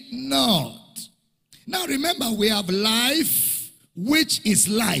comprehended it not. Now remember, we have life, which is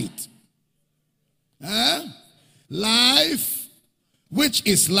light. Life, which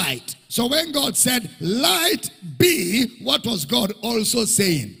is light. So when God said, light be, what was God also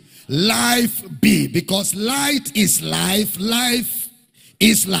saying? Life be. Because light is life, life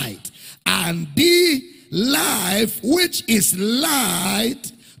is light. And the life, which is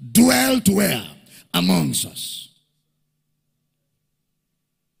light, dwelt where? Amongst us.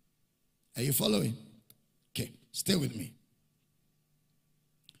 Are you following? Okay, stay with me.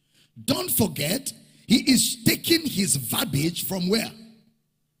 Don't forget, he is taking his verbiage from where?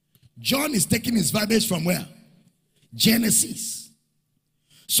 John is taking his verbiage from where? Genesis.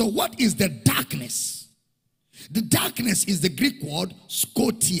 So what is the darkness? The darkness is the Greek word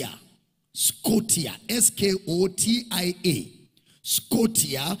scotia. Scotia. S-K-O-T-I-A.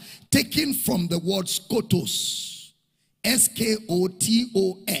 Scotia, taken from the word scotos.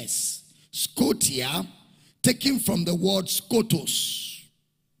 S-K-O-T-O-S. Scotia, taken from the word scotos.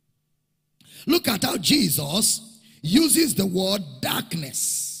 Look at how Jesus uses the word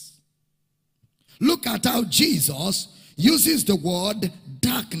darkness. Look at how Jesus uses the word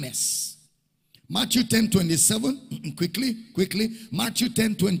darkness. Matthew 10:27. Quickly. Matthew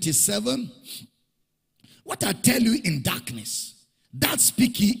 10:27. What I tell you in darkness, that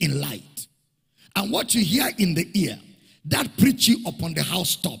speak ye in light. And what you hear in the ear, that preach ye upon the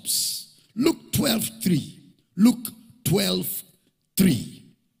housetops. Luke 12:3. Luke 12:3.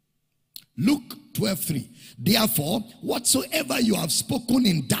 Luke 12:3. Therefore, whatsoever you have spoken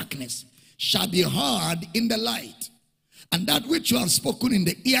in darkness shall be heard in the light. And that which you have spoken in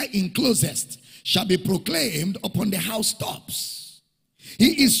the ear in closest shall be proclaimed upon the housetops.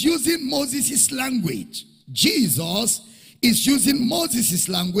 He is using Moses' language. Jesus is using Moses'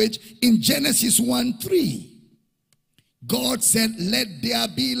 language in Genesis 1:3. God said, let there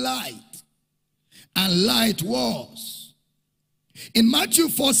be light. And light was. In Matthew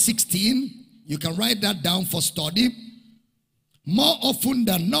 4:16, you can write that down for study. More often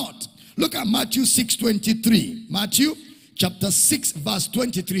than not, look at Matthew 6:23. Matthew chapter 6 verse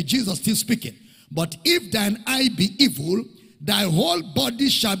 23, Jesus still speaking. But if thine eye be evil, thy whole body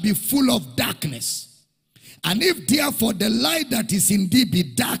shall be full of darkness. And if therefore the light that is in thee be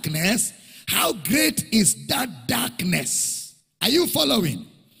darkness, how great is that darkness? Are you following?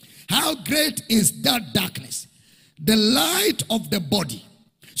 How great is that darkness? The light of the body.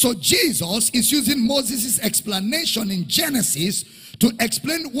 So Jesus is using Moses' explanation in Genesis to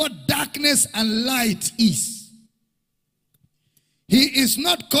explain what darkness and light is. He is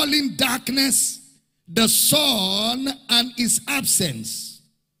not calling darkness the sun and its absence.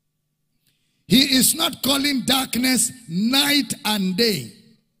 He is not calling darkness night and day.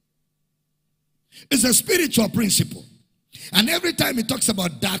 It's a spiritual principle. And every time he talks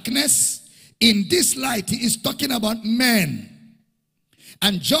about darkness, in this light, he is talking about men.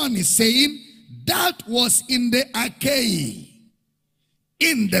 And John is saying, that was in the arche,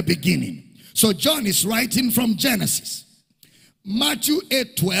 in the beginning. So John is writing from Genesis. Matthew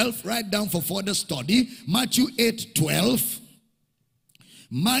 8:12, write down for further study. Matthew 8:12.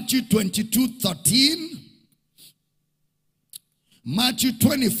 Matthew 22:13. Matthew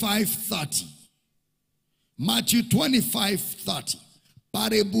 25:30. Matthew 25:30.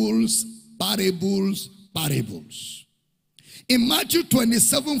 Parables, parables, parables. In Matthew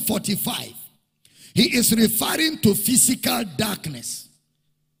 27:45, he is referring to physical darkness.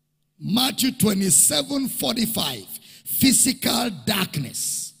 Matthew 27:45, physical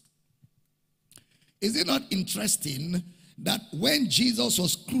darkness. Is it not interesting that when Jesus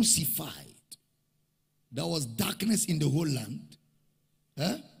was crucified, there was darkness in the whole land?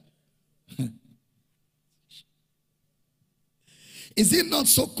 Huh? Is it not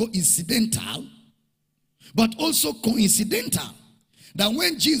so coincidental, but also coincidental, that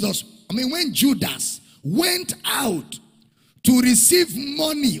when Judas went out to receive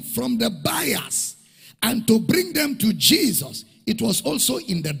money from the buyers and to bring them to Jesus, it was also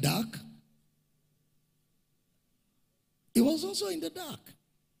in the dark? It was also in the dark.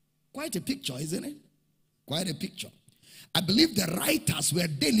 Quite a picture, isn't it? Quite a picture. I believe the writers were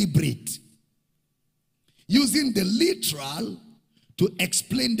deliberate, using the literal to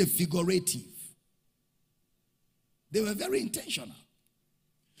explain the figurative. They were very intentional.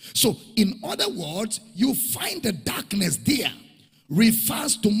 So, in other words, you find the darkness there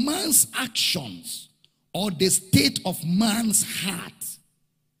refers to man's actions or the state of man's heart.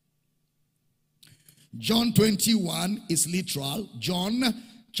 John 21 is literal. John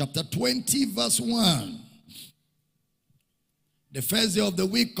chapter 20 verse 1. The first day of the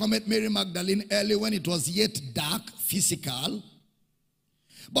week cometh Mary Magdalene early when it was yet dark, physical.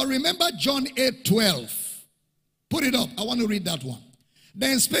 But remember John 8:12. Put it up. I want to read that one.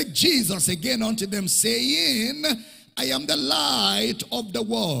 Then spake Jesus again unto them, saying, I am the light of the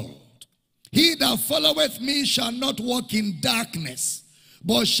world. He that followeth me shall not walk in darkness,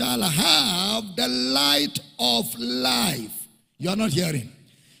 but shall have the light of life. You are not hearing.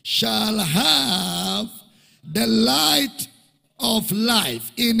 Shall have the light of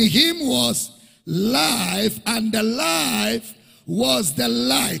life. In him was life, and the life was the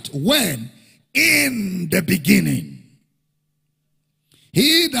light. When? In the beginning.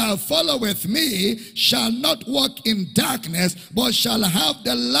 He that followeth me shall not walk in darkness, but shall have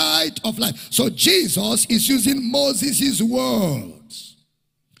the light of life. So Jesus is using Moses' words.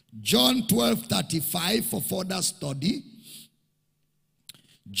 John 12:35 for further study.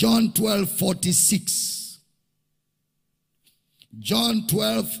 John 12:46. John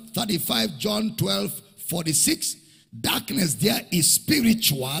 12:35, John 12:46. Darkness there is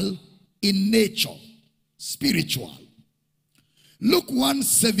spiritual in nature. Spiritual. Luke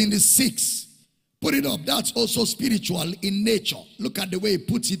 1:76. Put it up. That's also spiritual in nature. Look at the way he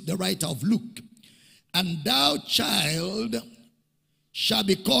puts it, the writer of Luke. And thou, child, shall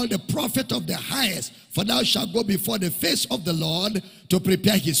be called the prophet of the highest, for thou shalt go before the face of the Lord to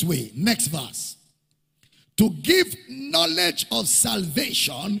prepare his way. Next verse. To give knowledge of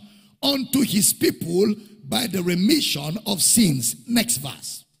salvation unto his people by the remission of sins. Next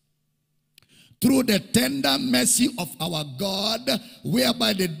verse. Through the tender mercy of our God,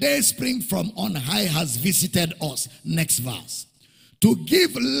 whereby the day spring from on high has visited us. Next verse. To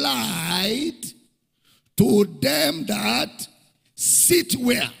give light to them that sit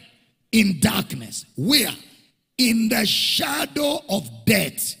where? In darkness. Where? In the shadow of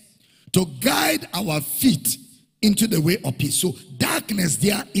death. To guide our feet into the way of peace. So darkness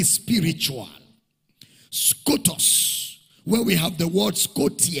there is spiritual. Scotus, where we have the word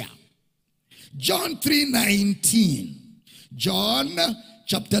scotia. John 3:19. John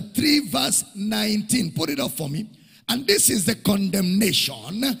chapter 3 verse 19. Put it up for me. And this is the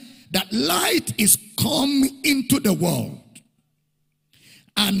condemnation, that light is come into the world.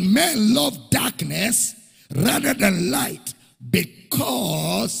 And men love darkness rather than light,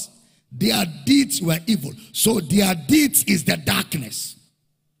 because their deeds were evil. So their deeds is the darkness.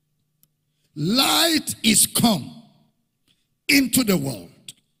 Light is come into the world.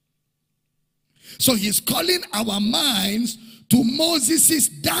 So he's calling our minds to Moses'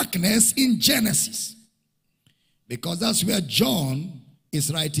 darkness in Genesis, because that's where John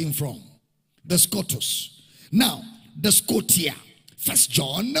is writing from. The Scotus. Now, the Scotia. 1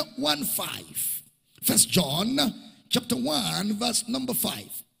 John 1:5. 1 John chapter 1 verse number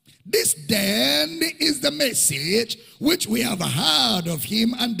 5. This then is the message which we have heard of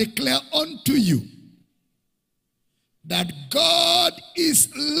him and declare unto you, that God is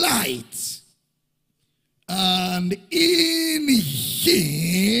light, and in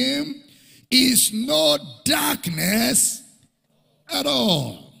him is no darkness at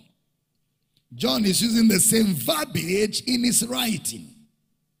all. John is using the same verbiage in his writing.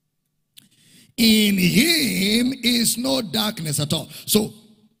 In him is no darkness at all. So,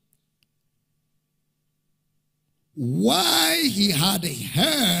 why he had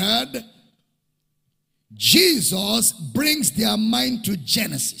heard, Jesus brings their mind to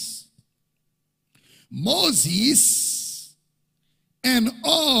Genesis. Moses and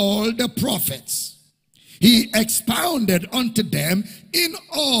all the prophets, he expounded unto them in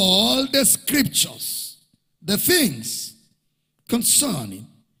all the scriptures the things concerning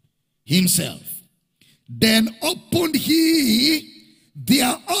himself. Then opened he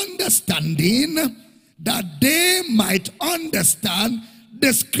their understanding, that they might understand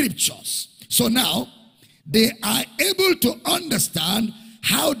the scriptures. So now they are able to understand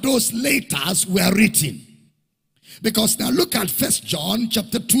how those letters were written. Because now look at 1 John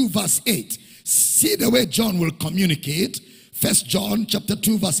chapter 2 verse 8. See the way John will communicate. 1 John chapter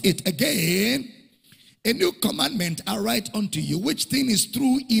 2 verse 8. Again, a new commandment I write unto you, which thing is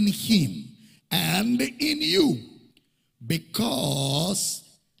true in him and in you, because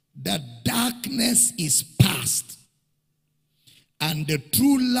the darkness is past, and the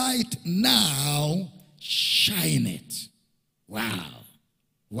true light now shineth. Wow.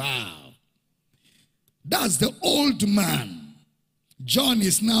 Wow. That's the old man. John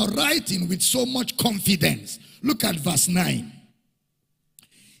is now writing with so much confidence. Look at verse 9.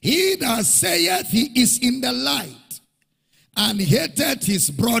 He that saith he is in the light, and hateth his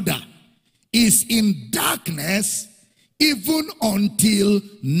brother, is in darkness even until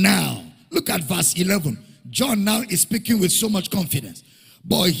now. Look at verse 11. John now is speaking with so much confidence.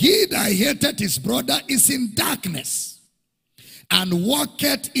 But he that hateth his brother is in darkness, and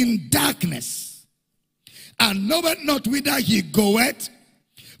walketh in darkness, and knoweth not whither he goeth,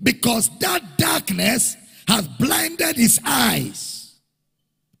 because that darkness hath blinded his eyes.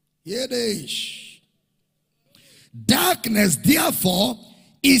 Here it is. Darkness, therefore,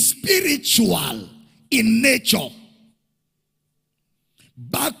 is spiritual in nature.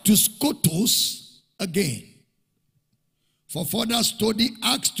 Back to Scotus again. For further study,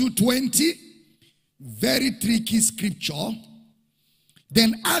 Acts 2:20, very tricky scripture.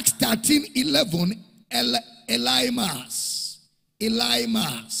 Then Acts 13:11, Elimas.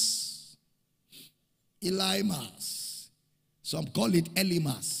 Some call it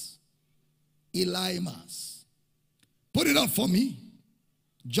Elimas. Elimas. Put it up for me.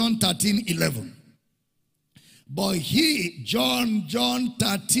 John 13:11. But he, John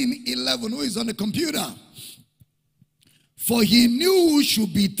 13:11, who is on the computer? For he knew who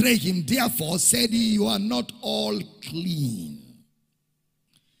should betray him, therefore said he, you are not all clean.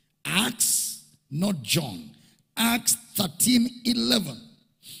 Acts, not John. Acts 13:11.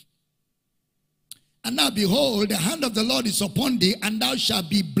 And now behold, the hand of the Lord is upon thee, and thou shalt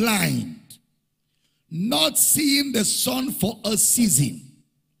be blind, not seeing the sun for a season.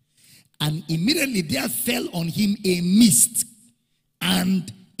 And immediately there fell on him a mist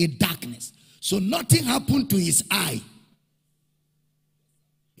and a darkness. So nothing happened to his eye.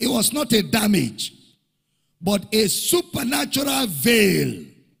 It was not a damage, but a supernatural veil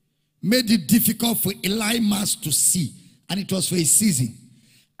made it difficult for Elimas to see. And it was for a season.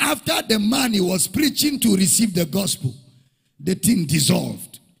 After the man he was preaching to receive the gospel, the thing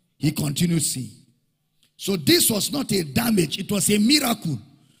dissolved. He continued seeing. So this was not a damage, it was a miracle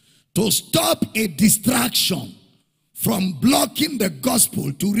to stop a distraction from blocking the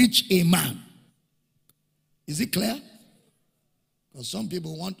gospel to reach a man. Is it clear? Because some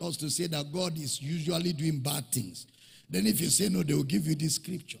people want us to say that God is usually doing bad things. Then if you say no, they will give you this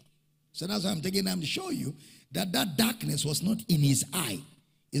scripture. So that's why I'm taking time to show you that that darkness was not in his eye.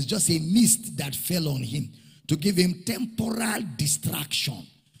 It's just a mist that fell on him to give him temporal distraction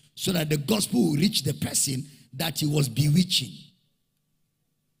so that the gospel will reach the person that he was bewitching.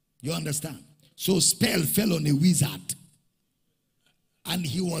 You understand? So spell fell on a wizard. And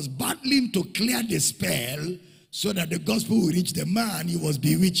he was battling to clear the spell so that the gospel will reach the man he was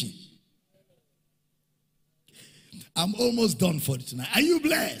bewitching. I'm almost done for tonight. Are you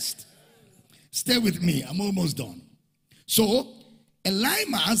blessed? Stay with me. I'm almost done. So,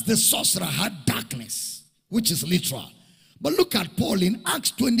 Elimas, the sorcerer, had darkness, which is literal. But look at Paul in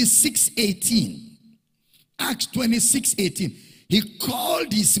Acts 26:18. Acts 26:18. He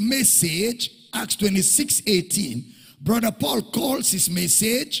called his message, Acts 26:18. Brother Paul calls his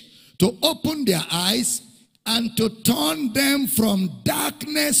message to open their eyes and to turn them from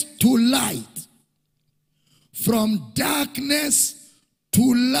darkness to light. From darkness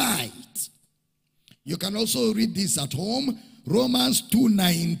to light. You can also read this at home. Romans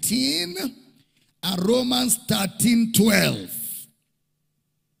 2:19 and Romans 13:12.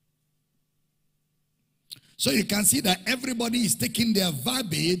 So you can see that everybody is taking their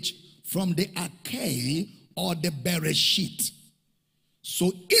verbiage from the Archaic or the Bereshit.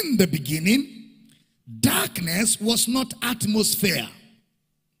 So in the beginning, darkness was not atmosphere.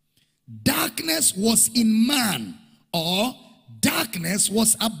 Darkness was in man, or darkness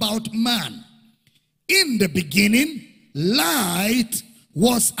was about man. In the beginning, light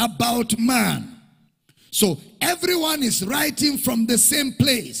was about man. So everyone is writing from the same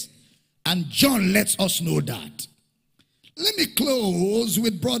place. And John lets us know that. Let me close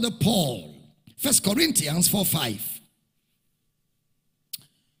with Brother Paul. 1 Corinthians 4:5.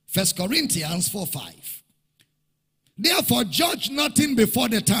 1 Corinthians 4:5. Therefore judge nothing before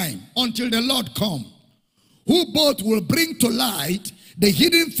the time until the Lord come, who both will bring to light the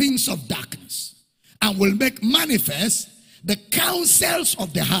hidden things of darkness and will make manifest the counsels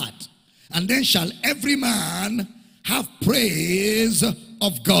of the heart. And then shall every man have praise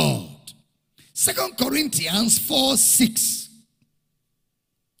of God. 2 Corinthians 4:6.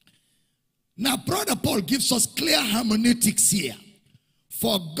 Now, Brother Paul gives us clear hermeneutics here.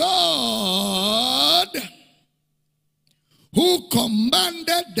 For God, who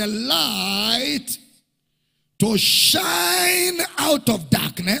commanded the light to shine out of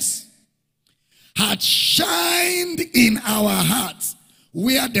darkness, had shined in our hearts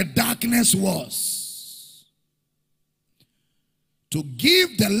where the darkness was, to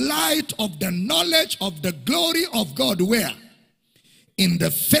give the light of the knowledge of the glory of God where? In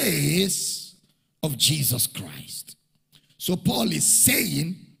the face of Jesus Christ. So Paul is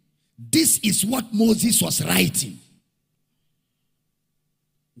saying, this is what Moses was writing.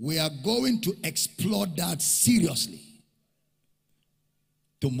 We are going to explore that seriously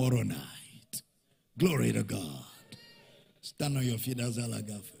tomorrow night. Glory to God. Stand on your feet as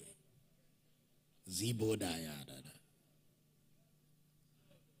Alagafe. Zibodayada.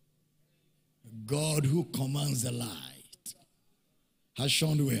 God who commands the light has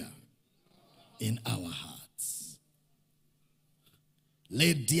shone where? In our hearts.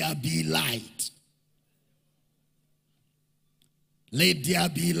 Let there be light. Let there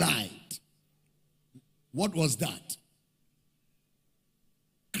be light. What was that?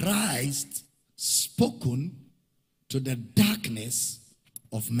 Christ spoken to the darkness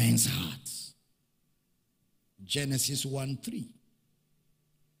of men's hearts. Genesis 1:3.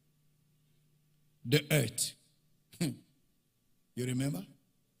 The earth. You remember?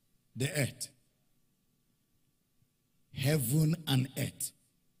 The earth. Heaven and earth.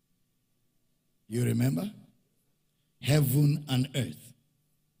 You remember? Heaven and earth.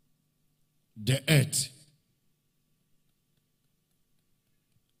 The earth.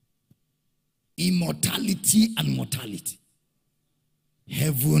 Immortality and mortality.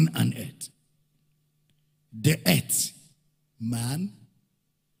 Heaven and earth. The earth. Man.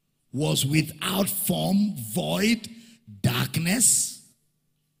 was without form, void, darkness.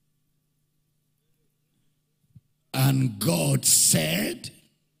 And God said,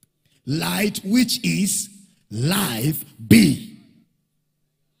 light, which is life, be.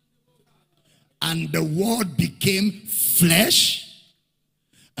 And the word became flesh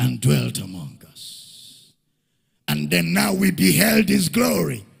and dwelt among us. And then now we beheld his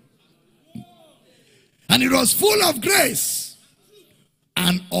glory. And it was full of grace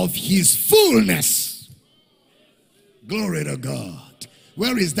and of his fullness. Glory to God.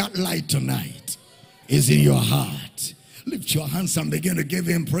 Where is that light tonight? Is in your heart. Lift your hands and begin to give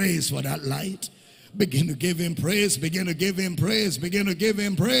him praise for that light. Begin to give him praise. Begin to give him praise. Begin to give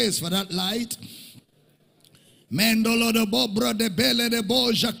him praise for that light. Mendolo de bobra de bele de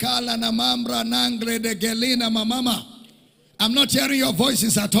boja kala na mambra nangre de gelina mamama. I'm not hearing your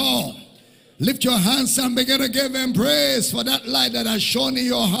voices at all. Lift your hands and begin to give him praise for that light that has shone in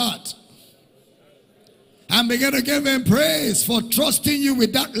your heart. And begin to give him praise for trusting you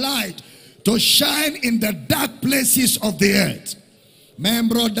with that light to shine in the dark places of the earth.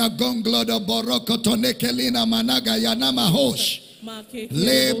 Membro da gonglo do boroko tonekelina managa yanama hosh.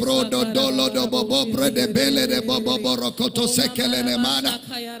 Lebro do dolo do bobo de bele de bobo boroko to sekelene mana.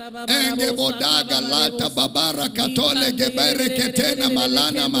 Enge bodaga lata babara katole gebere ketena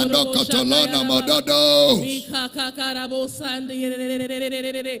malana mandoko tolono mododo.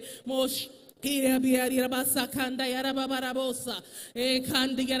 Kanda yaraba barabosa,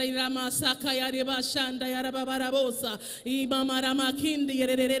 kandi yarama saka yariba shanda yaraba barabosa, imamara makindi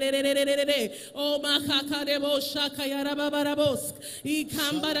yerere, o makaka debo shaka yaraba barabos,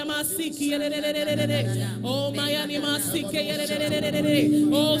 ikambara masiki yerere, o mayani masike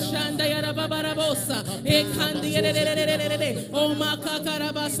yerere, o shanda yaraba barabosa, kandi yerere, o makaka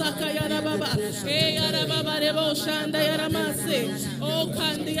rabasaka yaraba, yaraba barebo shanda yaramase, o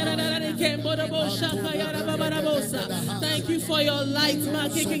kandi yarara kembo. Thank you for your light,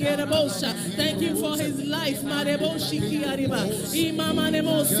 thank you for his life, lit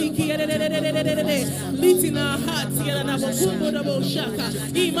in our hearts,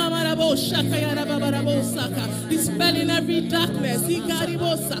 dispelling every darkness.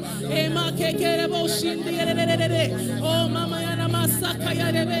 Oh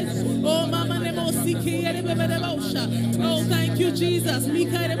oh, thank you, Jesus.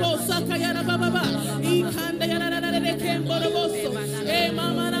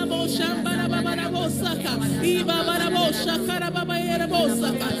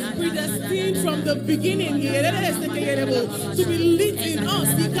 Predestined from the beginning to be lit in us.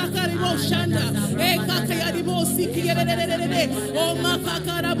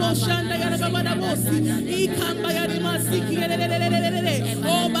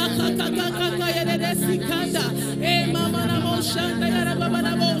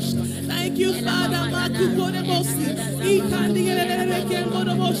 Thank you, Father.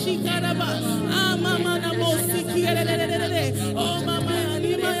 Oh, Mama,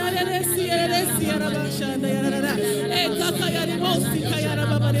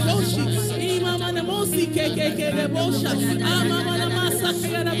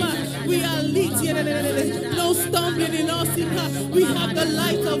 we are lit. No stumbling in us. We have the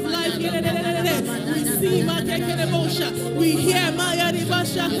light of life. We see. We hear. We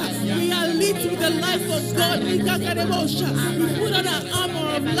are lit with the life of God. We put on an armor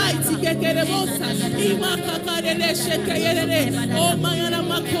of light. Oh, Mayana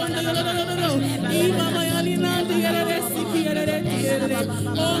Makonda.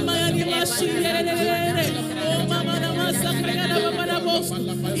 Oh, Mayani Mashi. Oh, Mama for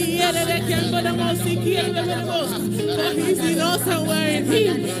he's in us and we're in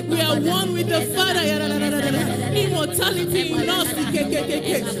him. We are one with the Father. Immortality in us.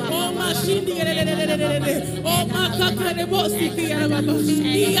 Oh, Mashindi. Oh, Makaka.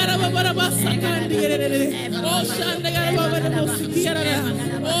 Oh, Shanda.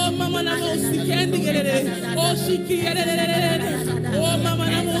 Oh, Mama Namosi. Oh, Shiki. Oh, Mama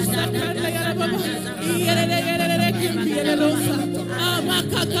Namosa.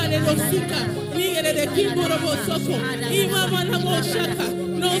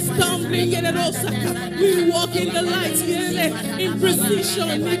 No stumbling. We walk in the light in precision,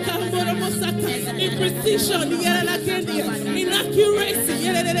 in precision, in accuracy.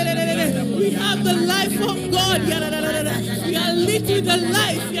 We have the life of God. We are lit with the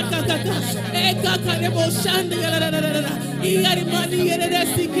life.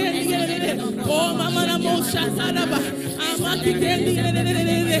 Oh, Mama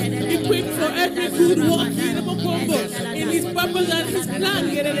equipped for every good work in his purpose and his plan.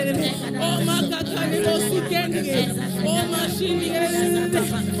 Oh,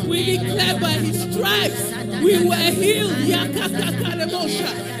 We declare by his stripes we were healed.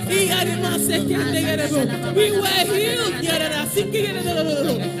 We were healed.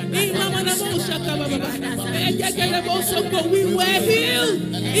 We were healed.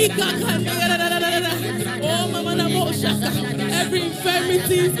 Oh, Mama Namoshaka. Every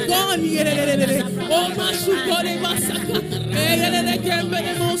infirmity is gone. Oh, Mashukore Masaka.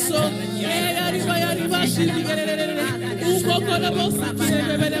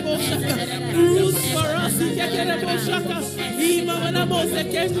 Roots for us.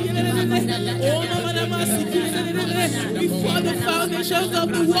 Before the foundations of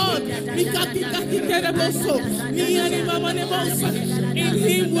the world, in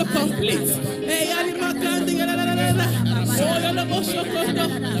him we're complete.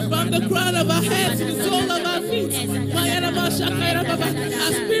 From the crown of our heads to the sole of our feet,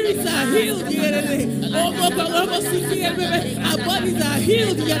 our spirits are healed. Our bodies are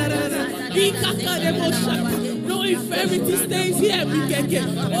healed. No infirmity stays here. We can get.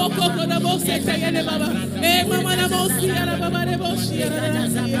 Oh, Coco, the most second, Baba. Eh, Mama, the most here, Baba, the most here.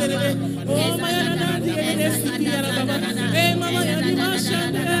 Oh, my, Baba. Eh, Mama, the Masha.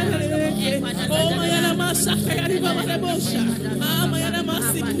 Oh, my, Masa, Baba, the Bosha. Ah, my,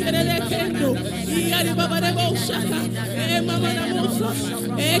 Masi, the Kendo. Here, Baba, the Bosha. Eh, Mama, the Mosa.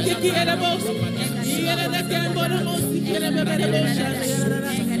 Eh, Kiki, the Bos. Here, the Kendo, the Mosi, the Bosha.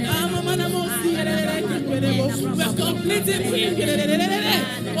 Ah, Mama, the Mosi, we're completing him.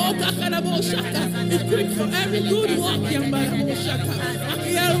 Oh, Kakaraboshaka. Equipped for every good work. Yambaraboshaka.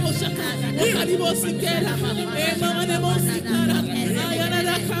 Akiyaroboshaka. Okaribosikera. Eh, Mama Namosikara.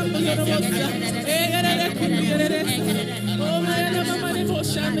 Ayana Kambosa. Eh, Yara Kumbere. Oh, Mayana Mama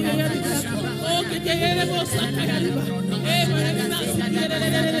Namoshaka. Oh, Kikayabosaka. Eh, Mama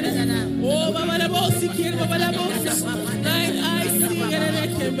Oh, Mama Namosikira. Mama Namosa. Nine eyes see.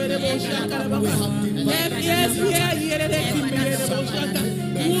 Yes, wounds are healed.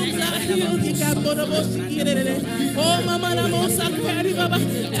 Oh, Mama Namosa,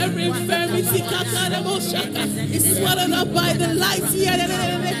 every infirmity is swallowed up by the light.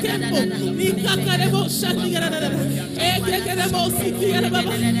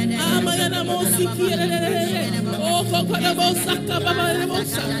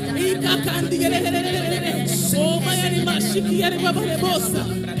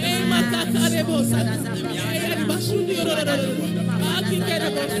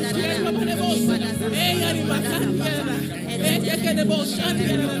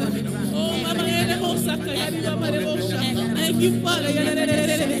 Oh, Mama, thank you, Father.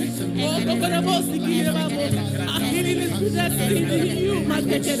 Oh, our healing is predestined in you, my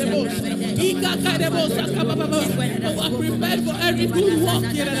prepared for every good walk.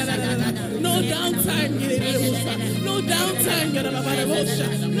 No downtime. No downtime.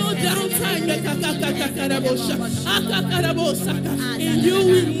 No downtime. In you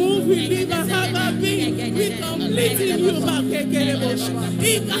we move, we live, and have our being. We complete in you,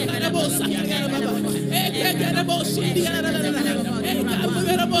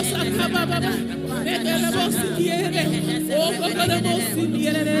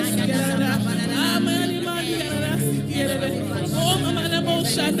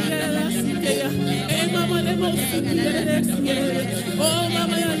 Oh,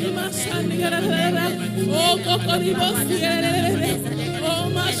 Mama, oh, Mama, oh, oh,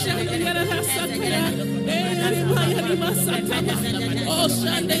 Mashandara Sakara, oh,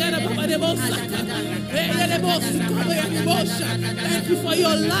 Shandara Bosaka, thank you for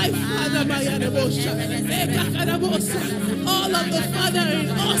your life, Father Mayanabosa, all of the Father in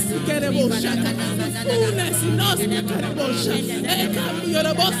us, fullness in us,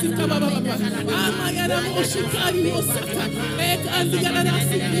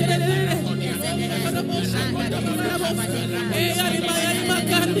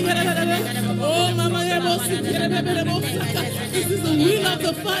 oh, Mama, this is the will of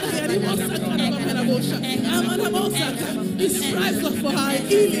the Father. He strives for our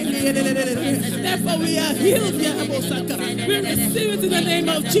healing. Therefore, we are healed. We receive it in the name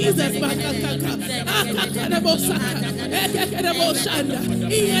of Jesus.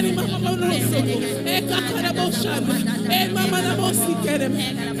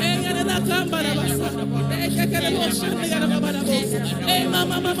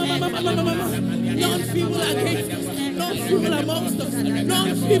 Non-feeble against us, non-feeble amongst us,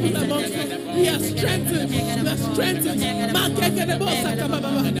 non-feeble amongst us. We are strengthened. We are strengthened.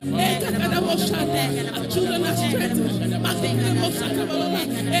 Our children are strengthened.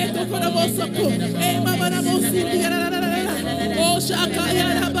 Oh,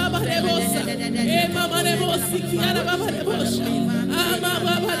 Shakaya Baba Rebosa. Mama Rebosi, Kiara Baba Rebosha. Ama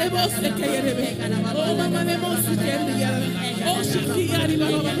Baba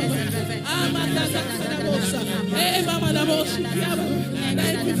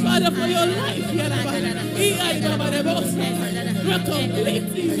Thank you, Father, for your life. We're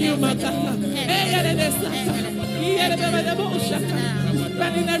completing you, Makata.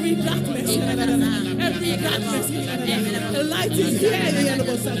 Spreading every darkness. Every darkness. The light is here.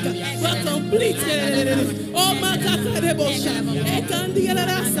 We're completed. Oh, Makata Rebosha.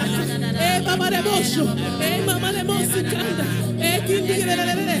 Baba Rebosho. Mama Remosikanda.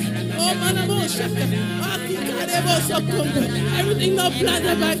 Oh, Manamosha. Everything not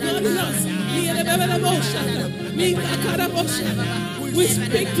planted by God in us. We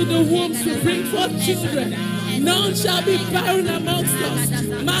speak to the wombs to bring forth children. None shall be barren amongst us.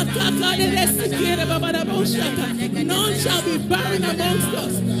 None shall be barren amongst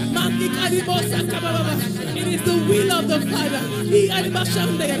us. It is the will of the Father. We are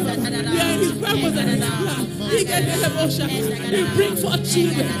in His purpose and His plan. We bring forth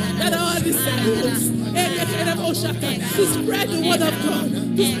children that are disciples. To spread the word of God,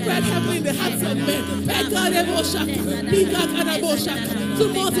 to spread heaven in the hearts of men, to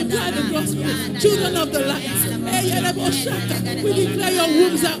multiply the gospel, children of the light. We declare your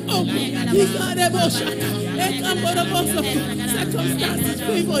wombs are open. Circumstances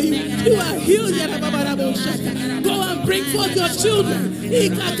favor you. You are healed. Go and bring forth your children.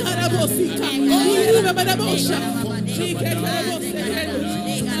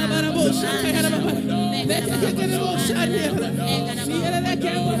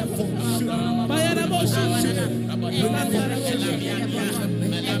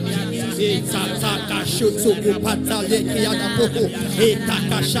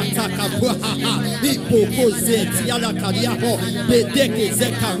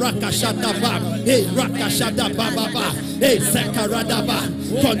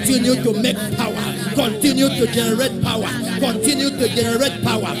 Continue to make power. Continue to generate power. Continue to generate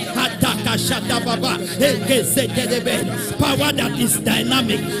power. Power that is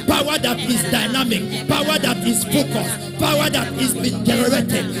dynamic. Power that is dynamic. Power that is focused. Power that is being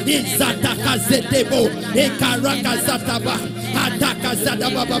generated.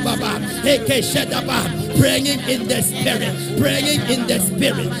 Praying in the spirit. Praying in the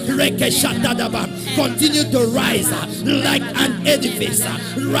spirit. Continue to rise like an edifice.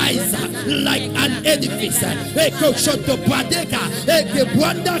 Rise like an edifice.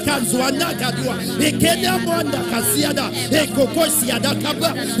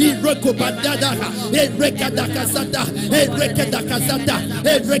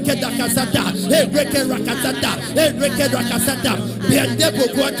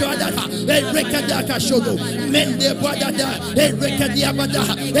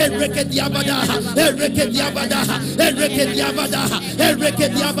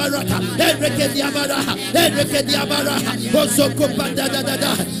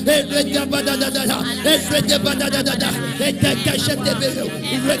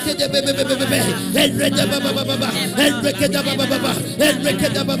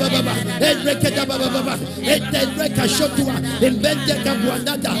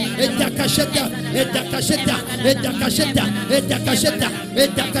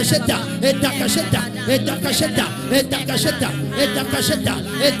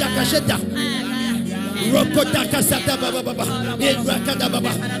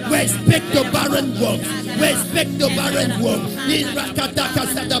 We expect the barren wolves. We expect the barren wolves.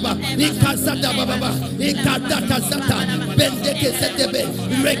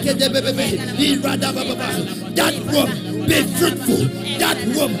 That womb be fruitful. That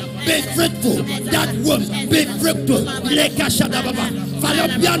womb be fruitful. That womb be fruitful.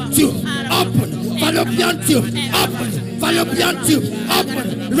 Fallopian tube open. Fallopian tube open. Fallopian tube open.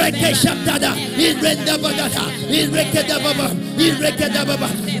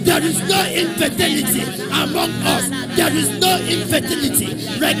 There is no infertility among us. There is no infertility.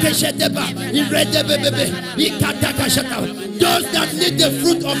 Those that need the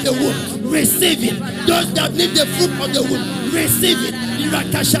fruit of the womb, receive it. Those that need the fruit of the womb, receive it.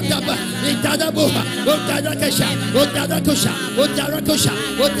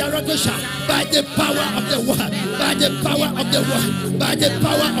 By the power of the word, by the power of the word, by the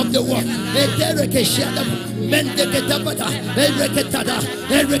power of the word.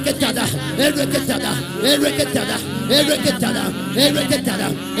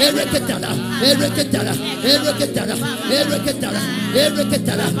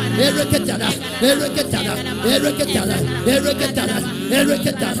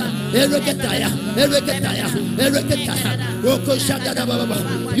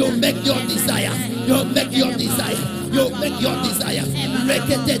 You make your desire. You make your desire.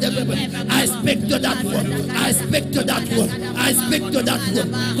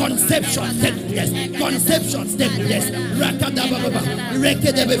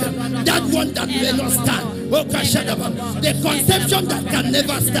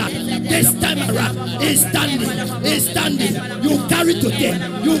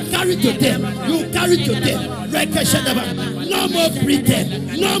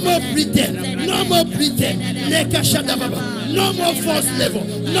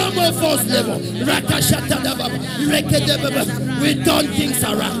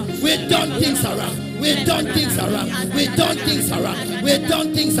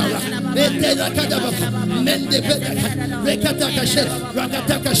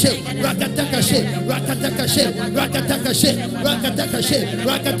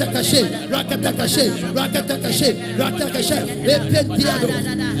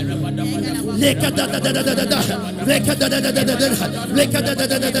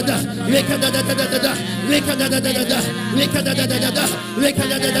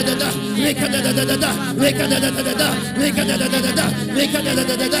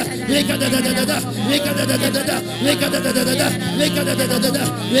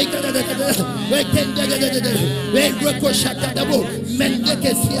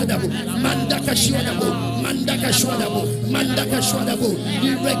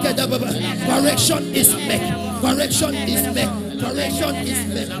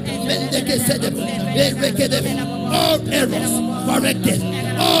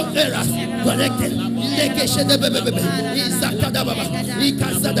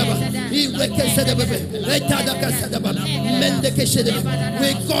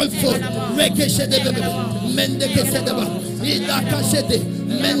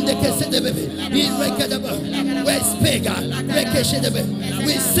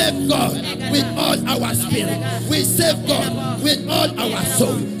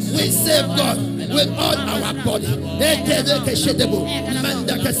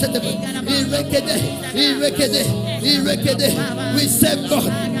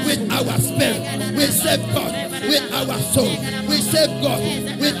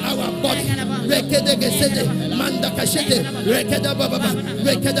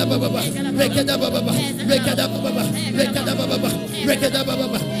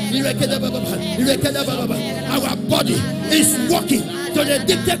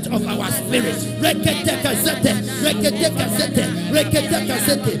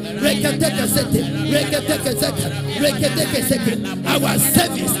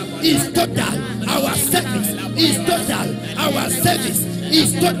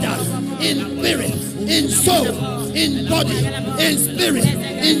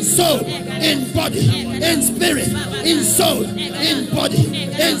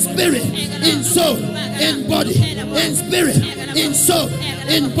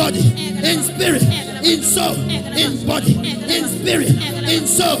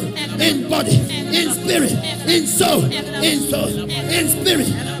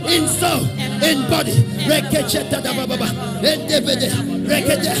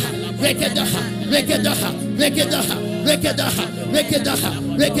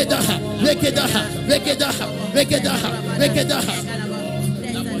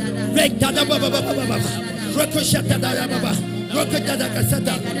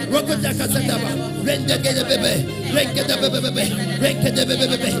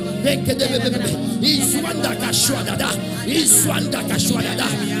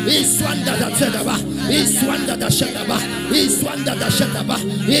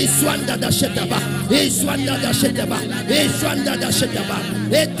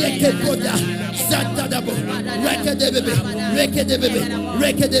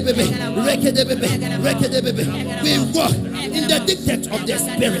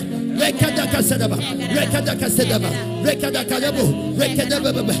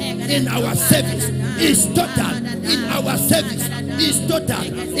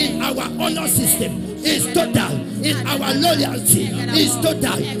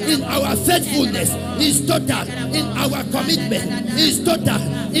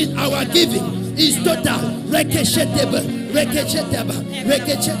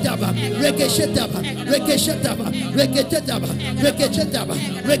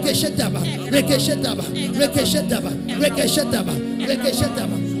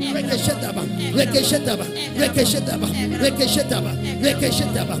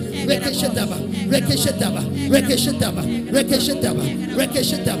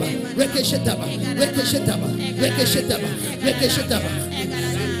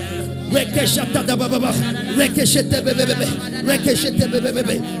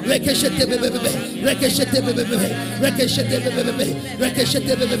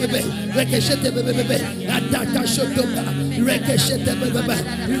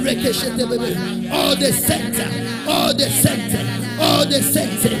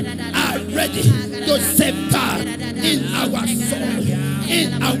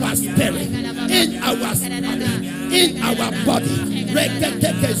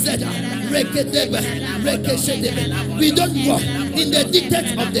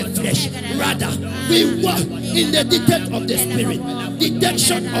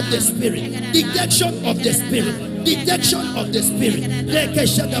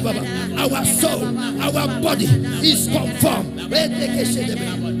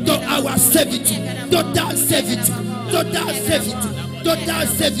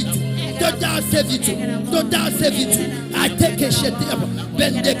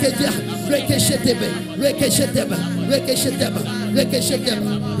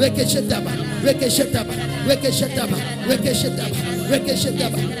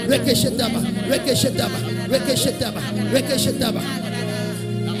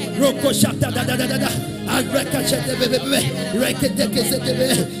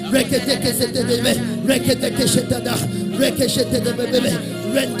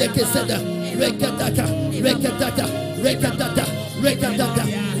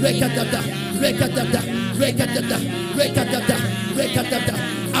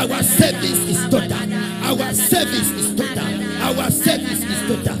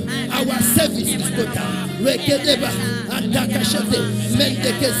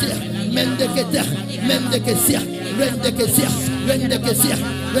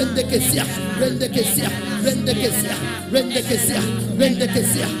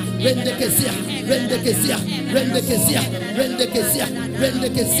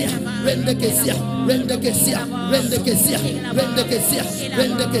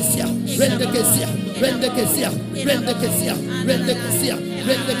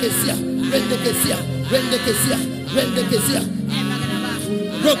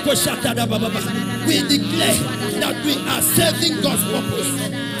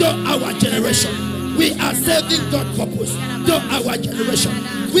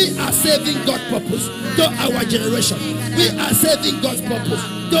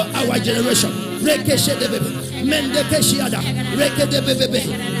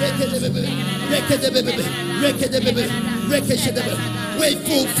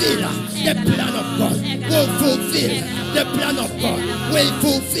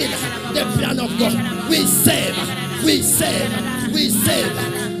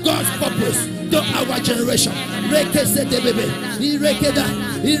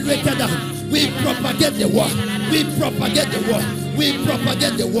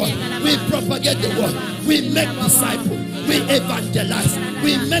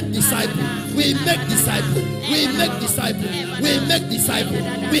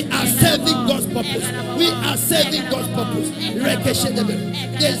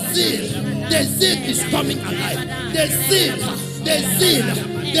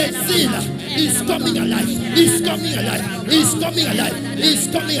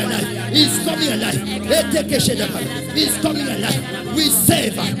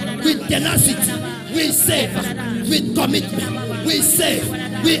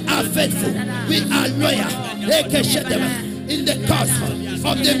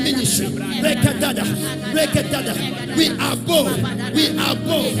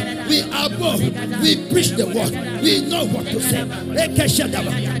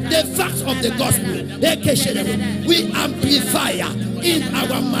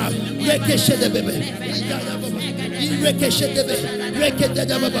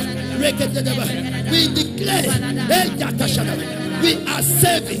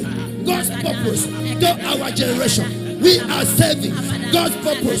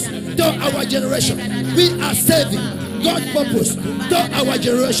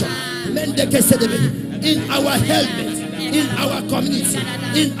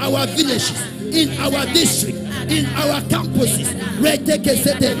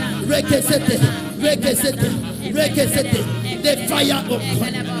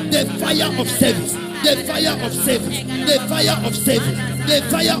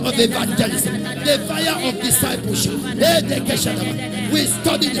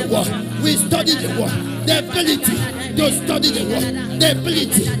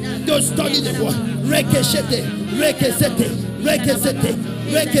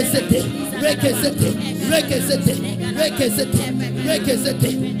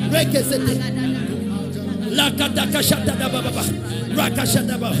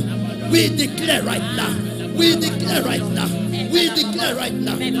 We declare right now. We declare right now. We declare right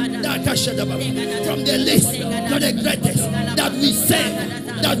now. From the least to the greatest, that we save,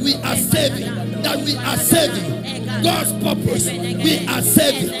 that we are saving, that we are saving God's purpose. We are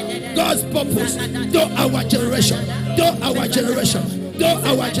saving God's purpose to our generation, to our generation, to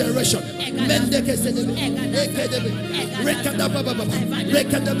our generation.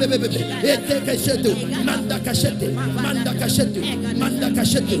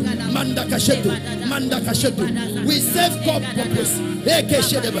 We save God's purpose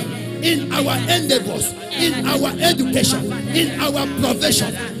in our endeavors, in our education, in our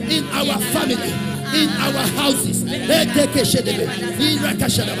provision, in our family, in our houses.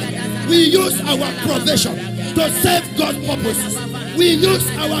 We use our provision to save God's purposes. We use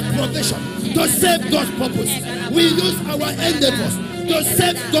our provision to save God's purpose. We use our endeavors to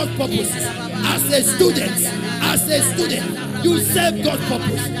save God's purposes. As a student, you save God's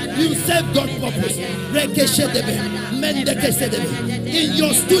purpose. You save God's purpose. In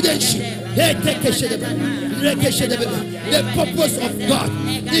your studentship, the purpose of God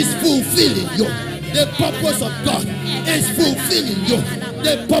is fulfilling you. The purpose of God is fulfilling you.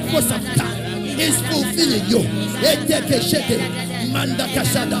 The purpose of God is fulfilling you. Manda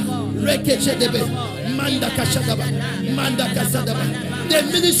Kashada, Rekeshedebe, Manda Kashadaba, Manda Kasadaba. The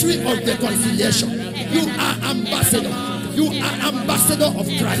ministry of reconciliation. You are ambassador. You are ambassador of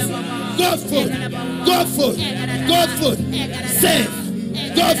Christ. God food, God food, God food. Save.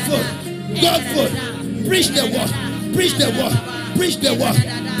 God food, God food. Preach the word, preach the word, preach the word,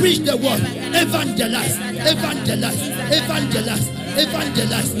 preach the word. Evangelize, evangelize, evangelize,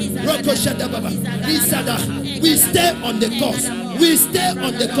 evangelize. We stay on the course. We stay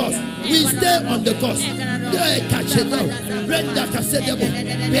on the course. We stay on the course.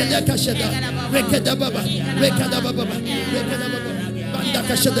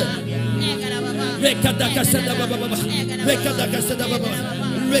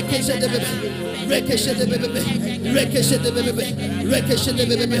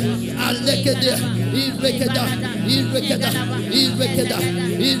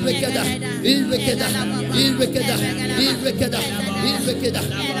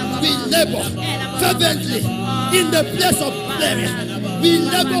 We labor fervently in the place of prayer. We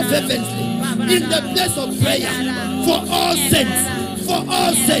labor fervently in the place of prayer for all saints, for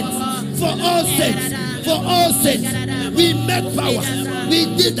all saints, for all saints, for all saints. We make power. We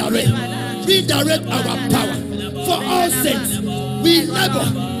redirect our power for all saints. We labor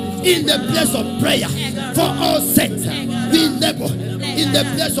in the place of prayer for all saints. We labor in the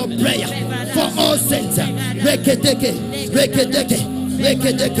place of prayer for all saints. Rekedeke, rekedeke,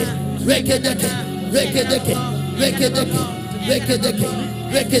 rekedeke, rekedeke, rekedeke, rekedeke, rekedeke,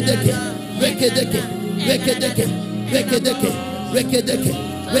 rekedeke, rekedeke, rekedeke, rekedeke, rekedeke,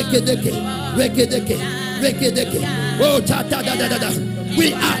 rekedeke, rekedeke, rekedeke. Oh, ta ta da da da da.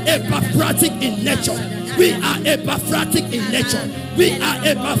 We are epaphroditic in nature. We are epaphroditic in nature. We are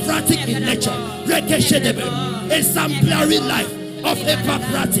epaphroditic in nature. Rekeshedebe. Exemplary life of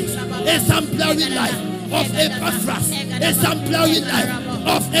Epaphroditus. Exemplary life of Epaphras. Exemplary life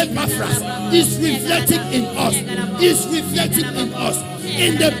of Epaphras is reflecting in us. Is reflecting in us.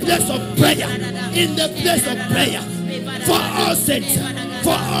 In the place of prayer. In the place of prayer. For all saints.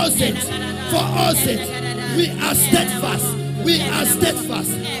 For all saints. For all saints. We are steadfast. We are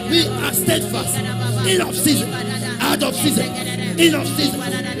steadfast. We are steadfast. In of season. Out of season. In of season.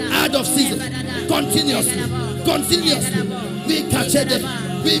 Out of season. Continuously. Continuously. We catch it.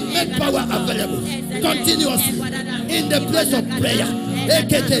 We make power available. Continuously. In the place of prayer.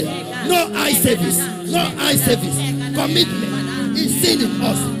 No eye service. No eye service. Commitment is seen in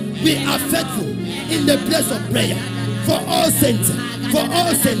us. We are faithful in the place of prayer. For all saints. For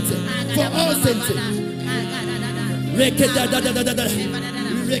all saints. For all saints. Rekeda da da da da da.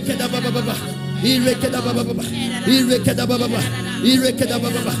 Rekeda baba baba. Rekeda baba baba. Rekeda baba baba. Rekeda baba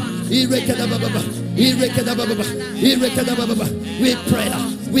baba. Rekeda baba baba. Rekeda baba baba. Rekeda baba baba.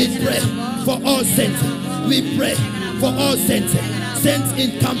 We pray for all saints. We pray for all saints. Saints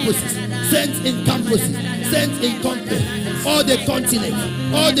in campuses. Saints in campuses. Saints in countries. All the continents.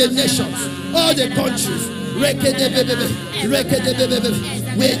 All the nations. All the countries. Rekede bebe. Rekede bebe.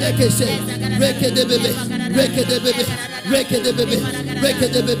 We say. Rekede bebe. Rekede bebe. Rekede bebe.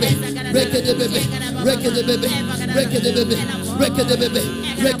 Rekede bebe. Rekede bebe. Rekede bebe. Rekede bebe. Rekede bebe.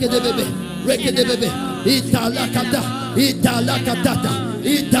 Rekede bebe. Rekede bebe. Italakata. Italakatata.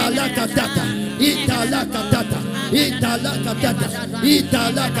 Italakatata. Italakatata. Italakatata.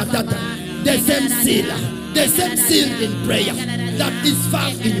 Italakatata. The same seal in prayer that is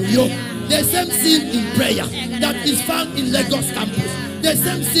found in you. The same seal in prayer that is found in Lagos campus. The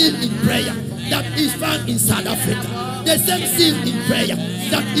same zeal in prayer that is found in South Africa. The same zeal in prayer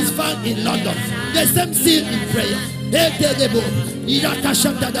that is found in London. The same zeal in prayer.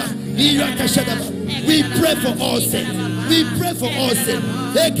 We pray for all sin. We pray for all sin.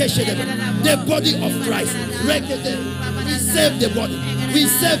 The body of Christ. We save the body. We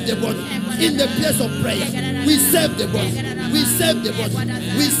save the body. In the place of prayer, we save the body. We save the body.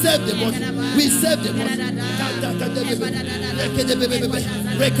 We save the body. We save the body.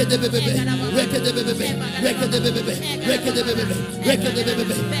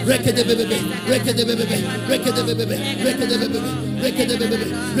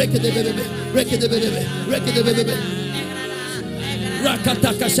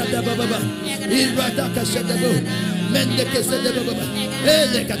 Rakataka Shadababa, Irataka Shadabu, Mendeke Sadababa,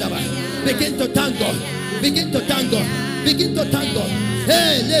 begin to tango, begin to tango, begin to tango.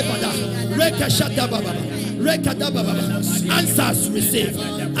 Hey, Lebada, Reka Shadababa, Reka Dababa, answers receive,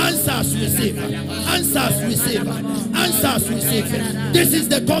 answers receive, answers receive, answers receive. This is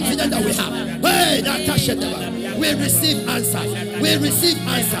the confidence that we have. Hey, Nakashadaba, we receive answers, we receive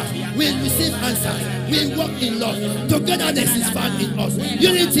answers, we receive answers. We walk in love. Togetherness is found in us.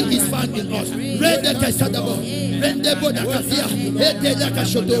 Unity is found in us. Rende Kasadabo, Rende Boda Kasia, Ete da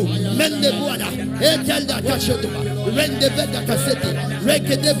Kashodo, Mende Boda, Etel da Kashodo, Rende Beda Kaseti,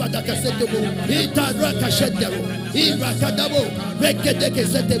 Reke de Bada Kaseto, Ita Raka Shetebo, Irakadabo, Reke de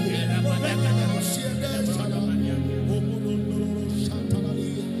Kasetebo.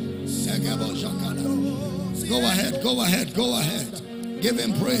 Go ahead, go ahead, go ahead. Give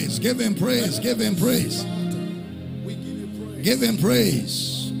him praise, give him praise, give him praise. Give him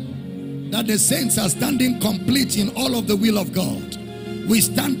praise. That the saints are standing complete in all of the will of God. We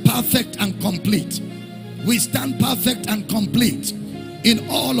stand perfect and complete. We stand perfect and complete in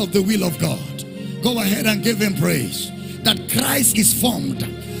all of the will of God. Go ahead and give him praise. That Christ is formed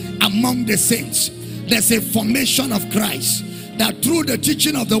among the saints. There's a formation of Christ. That through the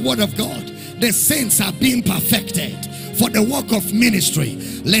teaching of the word of God, the saints are being perfected for the work of ministry.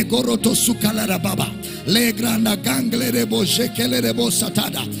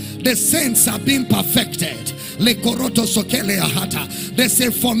 The saints are being perfected. There's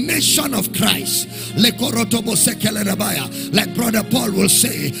a formation of Christ. Like Brother Paul will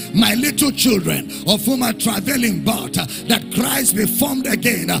say, my little children, of whom are traveling about, that Christ be formed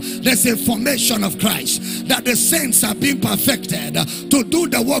again. There's a formation of Christ. That the saints are being perfected to do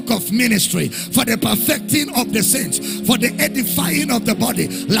the work of ministry, for the perfecting of the saints, for the edifying of the body.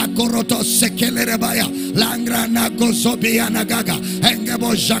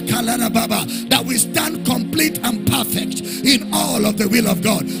 That we stand complete and perfect in all of the will of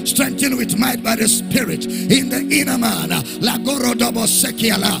God, strengthened with might by the Spirit in the inner man.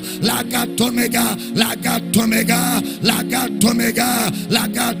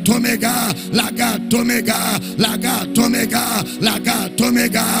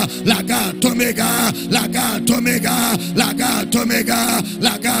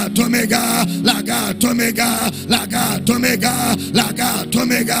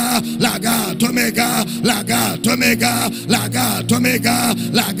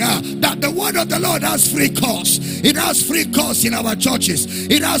 That the word of the Lord has free course. It has free course in our churches.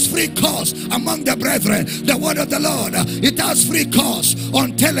 It has free course among the brethren. The word of the Lord, it has free course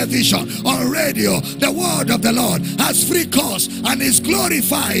on television, on radio. The word of the Lord has free course and is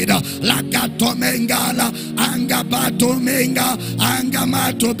glorified.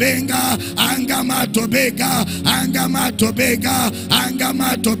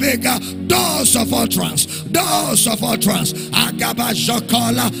 Doors of utterance, doors of utterance. Agaba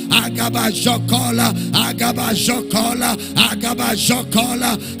Jokola, Agaba Jokola, Agaba Jokola, Agaba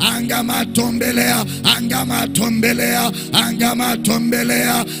Jokola, Angama Tombelea, Angama Tombelea, Angama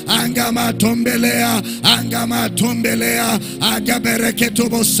Tombelea, Angama Tombelea, Angama Tombelea, Agabereketo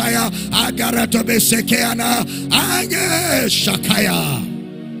Bosaya, Agarato Besekeana, Age Shakaya.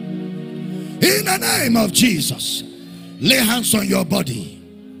 In the name of Jesus, lay hands on your body.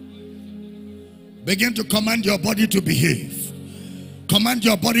 Begin to command your body to behave. Command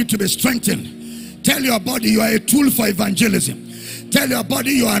your body to be strengthened. Tell your body you are a tool for evangelism. Tell your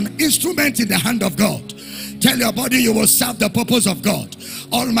body you are an instrument in the hand of God. Tell your body you will serve the purpose of God.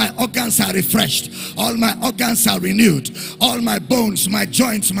 All my organs are refreshed. All my organs are renewed. All my bones, my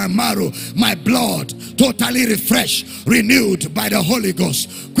joints, my marrow, my blood, totally refreshed, renewed by the Holy Ghost,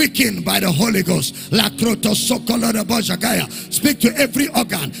 quickened by the Holy Ghost. Speak to every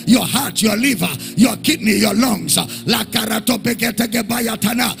organ, your heart, your liver, your kidney, your lungs. The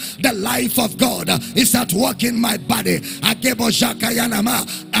life of God is at work in my body.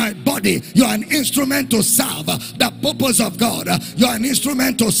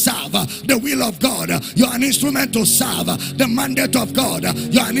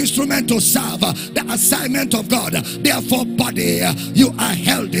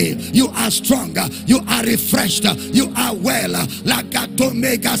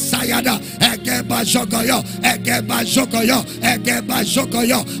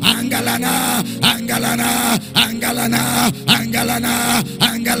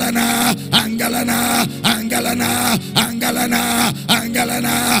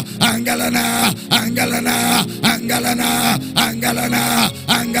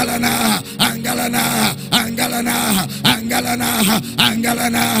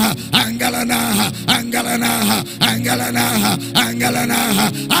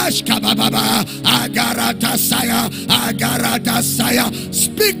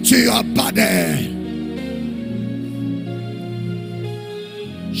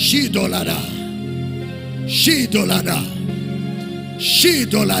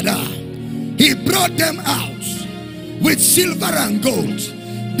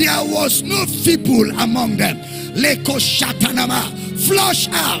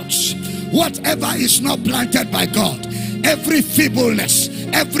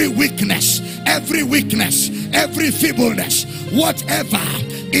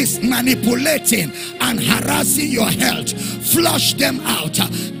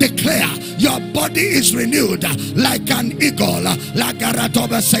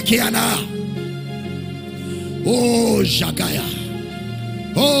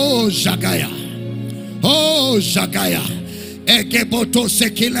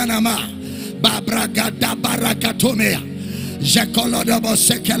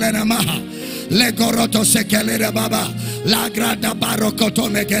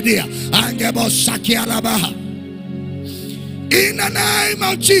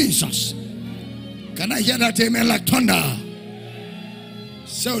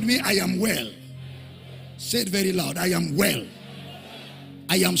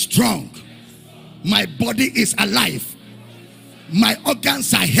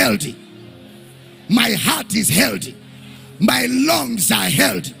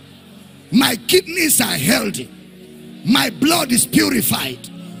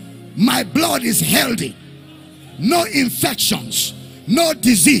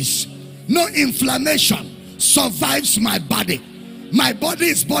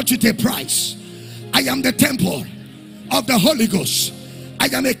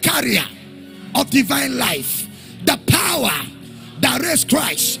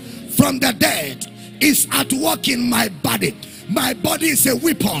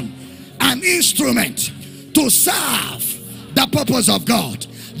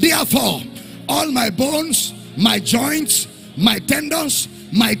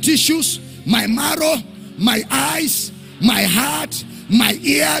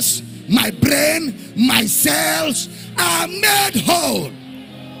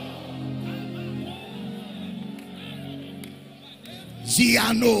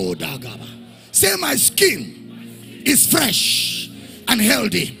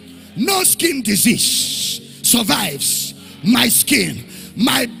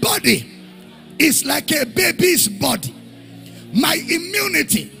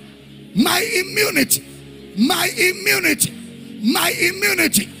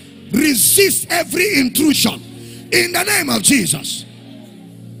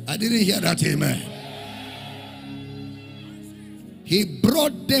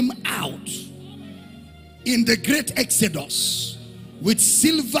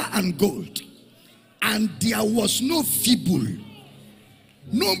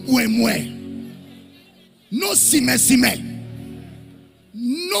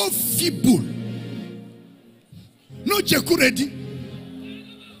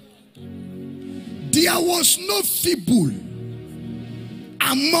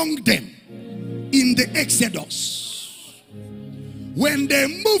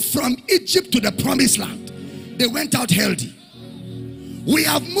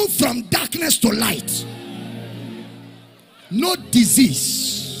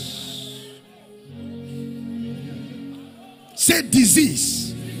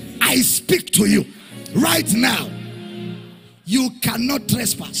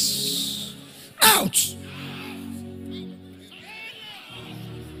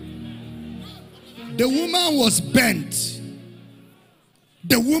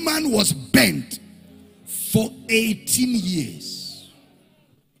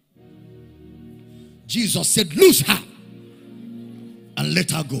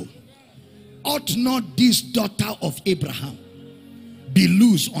 be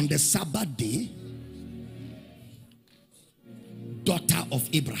loose on the Sabbath day, daughter of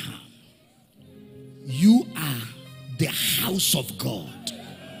Abraham. You are the house of God.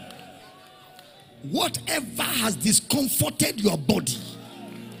 Whatever has discomforted your body,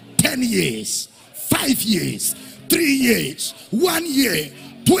 10 years, 5 years, 3 years, 1 year,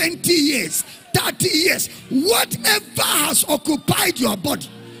 20 years, 30 years, whatever has occupied your body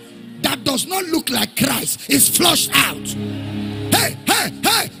that does not look like Christ is flushed out. Hey, hey,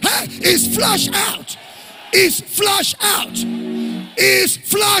 hey, hey, is flushed out. Is flushed out. Is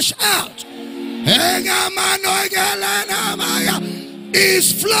flushed out.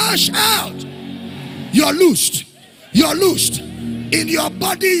 Is flushed out. You're loosed. You're loosed. In your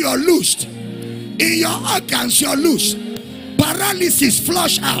body, you're loosed. In your organs, you're loosed. Paralysis,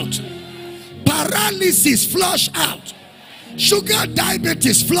 flush out. Paralysis, flush out. Sugar,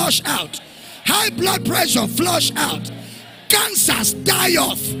 diabetes, flush out. High blood pressure, flush out. Cancers, die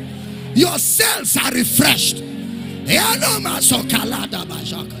off. Your cells are refreshed.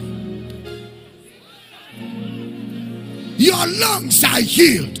 Your lungs are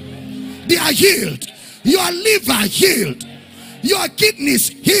healed. They are healed. Your liver healed. Your kidneys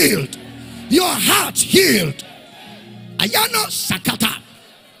healed. Your heart healed. Ayano sakata.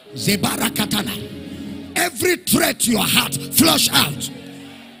 Zebarakatana. Every threat to your heart, flush out.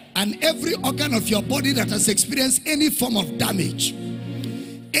 And every organ of your body that has experienced any form of damage,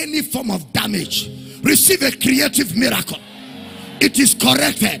 receive a creative miracle. It is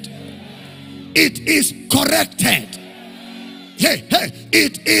corrected. It is corrected. Hey, hey,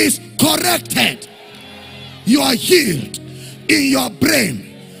 it is corrected. You are healed in your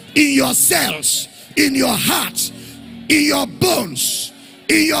brain, in your cells, in your heart, in your bones,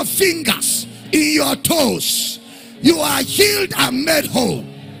 in your fingers, in your toes. You are healed and made whole.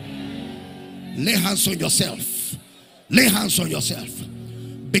 Lay hands on yourself. Lay hands on yourself.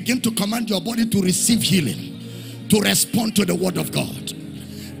 Begin to command your body to receive healing, to respond to the word of God.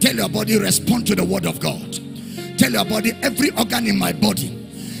 Tell your body, respond to the word of God. Tell your body, every organ in my body,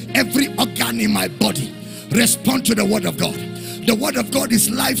 respond to the word of God. The word of God is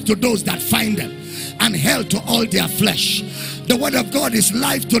life to those that find them, and hell to all their flesh. The word of God is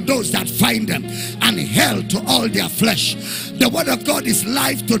life to those that find them, and hell to all their flesh. The word of God is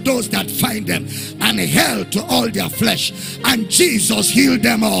life to those that find them, and hell to all their flesh. And Jesus healed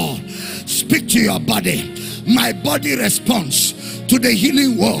them all. Speak to your body. My body responds to the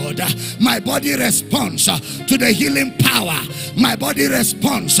healing word. My body responds to the healing power. My body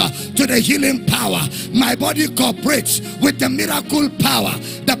responds to the healing power. My body cooperates with the miracle power,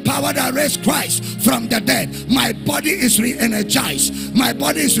 the power that raised Christ from the dead. My body is re-energized. My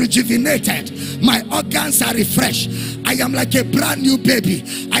body is rejuvenated. My organs are refreshed. I am like a brand new baby.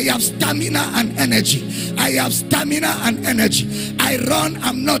 I have stamina and energy. I have stamina and energy. I run,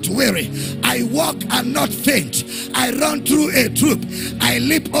 I'm not weary. I walk, I'm not faint. I run through a troop. I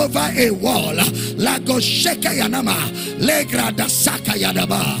leap over a wall. Lago sheka yanama, legra da saka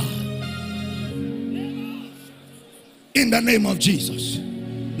yadaba. In the name of Jesus.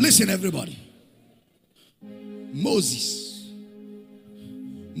 Listen, everybody. Moses,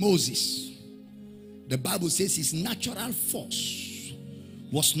 the Bible says his natural force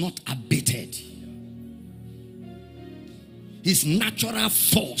was not abated. His natural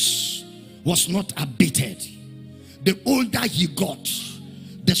force was not abated. The older he got,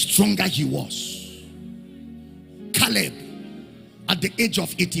 the stronger he was. Caleb, at the age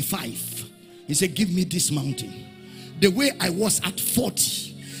of 85, he said, give me this mountain. The way I was at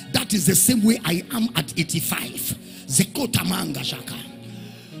 40, that is the same way I am at 85. Zekotamanga Shaka.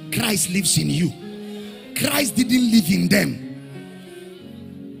 Christ lives in you. Christ didn't live in them.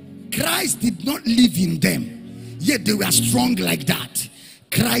 Christ did not live in them. Yet they were strong like that.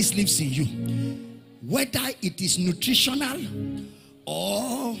 Christ lives in you. Whether it is nutritional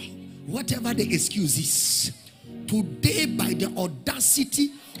or whatever the excuse is, today by the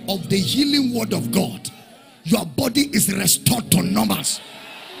audacity of the healing word of God, your body is restored to numbers.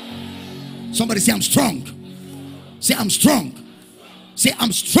 Somebody say, I'm strong. Say, I'm strong. Say,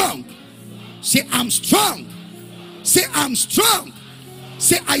 I'm strong. Say, I'm strong. Say, I'm strong.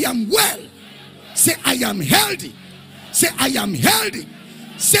 Say, I am well. Say, I am healthy. Say, I am healthy.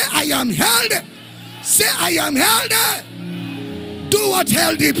 Say, I am healthy. Say, I am healthy. Do what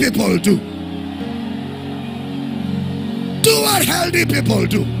healthy people do. Do what healthy people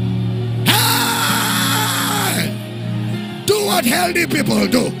do. Hey! Do what healthy people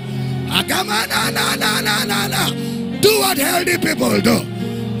do. Do what healthy people do.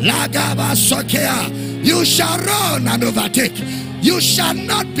 You shall run and overtake. You shall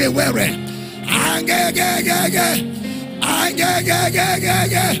not be weary.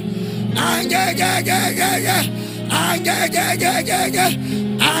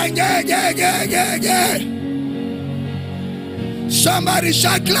 Somebody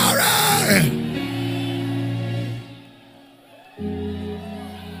shout glory.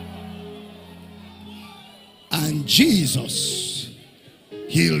 And Jesus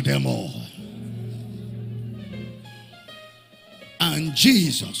healed them all. And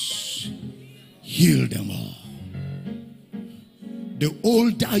Jesus healed them all. The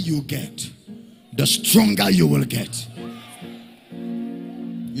older you get, the stronger you will get.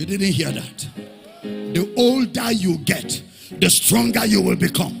 You didn't hear that? The older you get, the stronger you will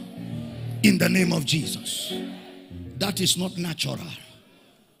become. In the name of Jesus. That is not natural.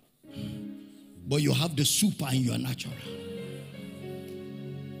 But you have the super in your natural.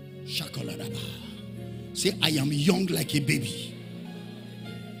 Shakoladaba. Say, I am young like a baby.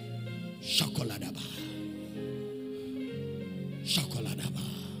 Shakoladaba. Shakoladaba.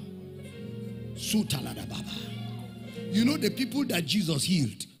 Sutaladababa. You know the people that Jesus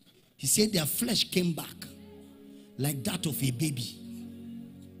healed, he said their flesh came back like that of a baby.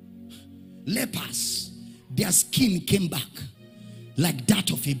 Lepers, their skin came back like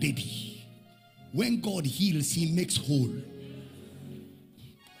that of a baby. When God heals, he makes whole.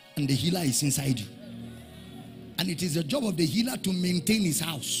 And the healer is inside you. And it is the job of the healer to maintain his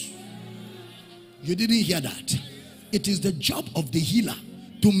house. You didn't hear that? It is the job of the healer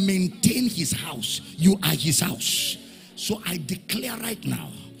to maintain his house. You are his house. So I declare right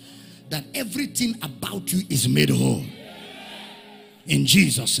now that everything about you is made whole. In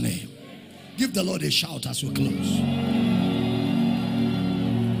Jesus' name. Give the Lord a shout as we close.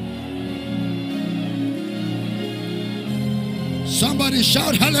 Somebody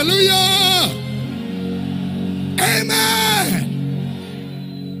shout hallelujah. Amen.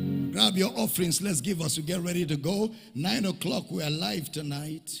 Grab your offerings. Let's give us to get ready to go. 9 o'clock we are live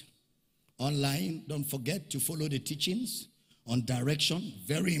tonight. Online. Don't forget to follow the teachings on direction.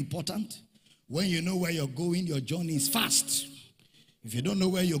 Very important. When you know where you're going, your journey is fast. If you don't know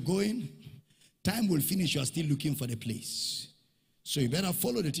where you're going, time will finish. You are still looking for the place. So you better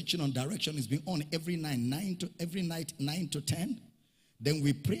follow the teaching on direction. It's been on every night, 9 to 10. Then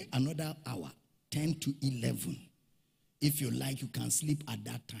we pray another hour, 10 to 11. If you like, you can sleep at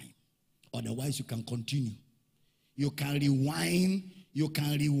that time. Otherwise, you can continue. You can rewind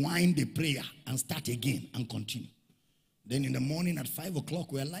the prayer and start again and continue. Then in the morning at 5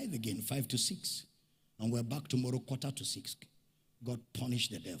 o'clock, we're live again, 5 to 6. And we're back tomorrow, 5:45. God punish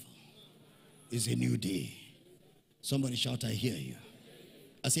the devil. It's a new day. Somebody shout, I hear you.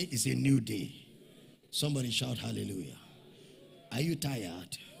 I say, it's a new day. Somebody shout, hallelujah. Are you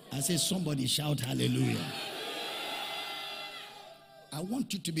tired? I say, somebody shout, hallelujah. I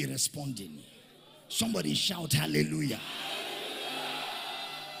want you to be responding. Somebody shout, hallelujah.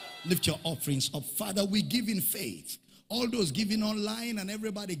 Lift your offerings up. Father, we give in faith. All those giving online and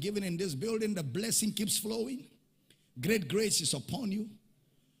everybody giving in this building, the blessing keeps flowing. Great grace is upon you.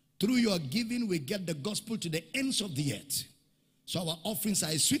 Through your giving, we get the gospel to the ends of the earth. So our offerings are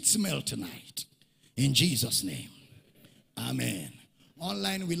a sweet smell tonight. In Jesus' name. Amen.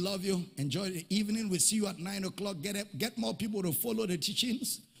 Online, we love you. Enjoy the evening. We'll see you at 9 o'clock. Get more people to follow the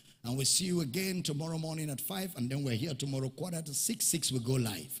teachings. And we'll see you again tomorrow morning at 5. And then we're here tomorrow 5:45. 6 we go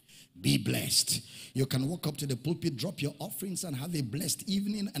live. Be blessed. You can walk up to the pulpit, drop your offerings, and have a blessed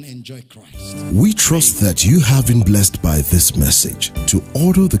evening and enjoy Christ. We trust that you have been blessed by this message. To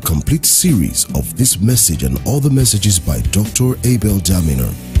order the complete series of this message and other messages by Dr. Abel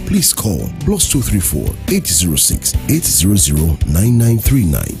Damina, please call +234 806 800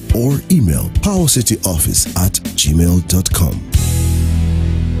 9939 or email powercityoffice@gmail.com.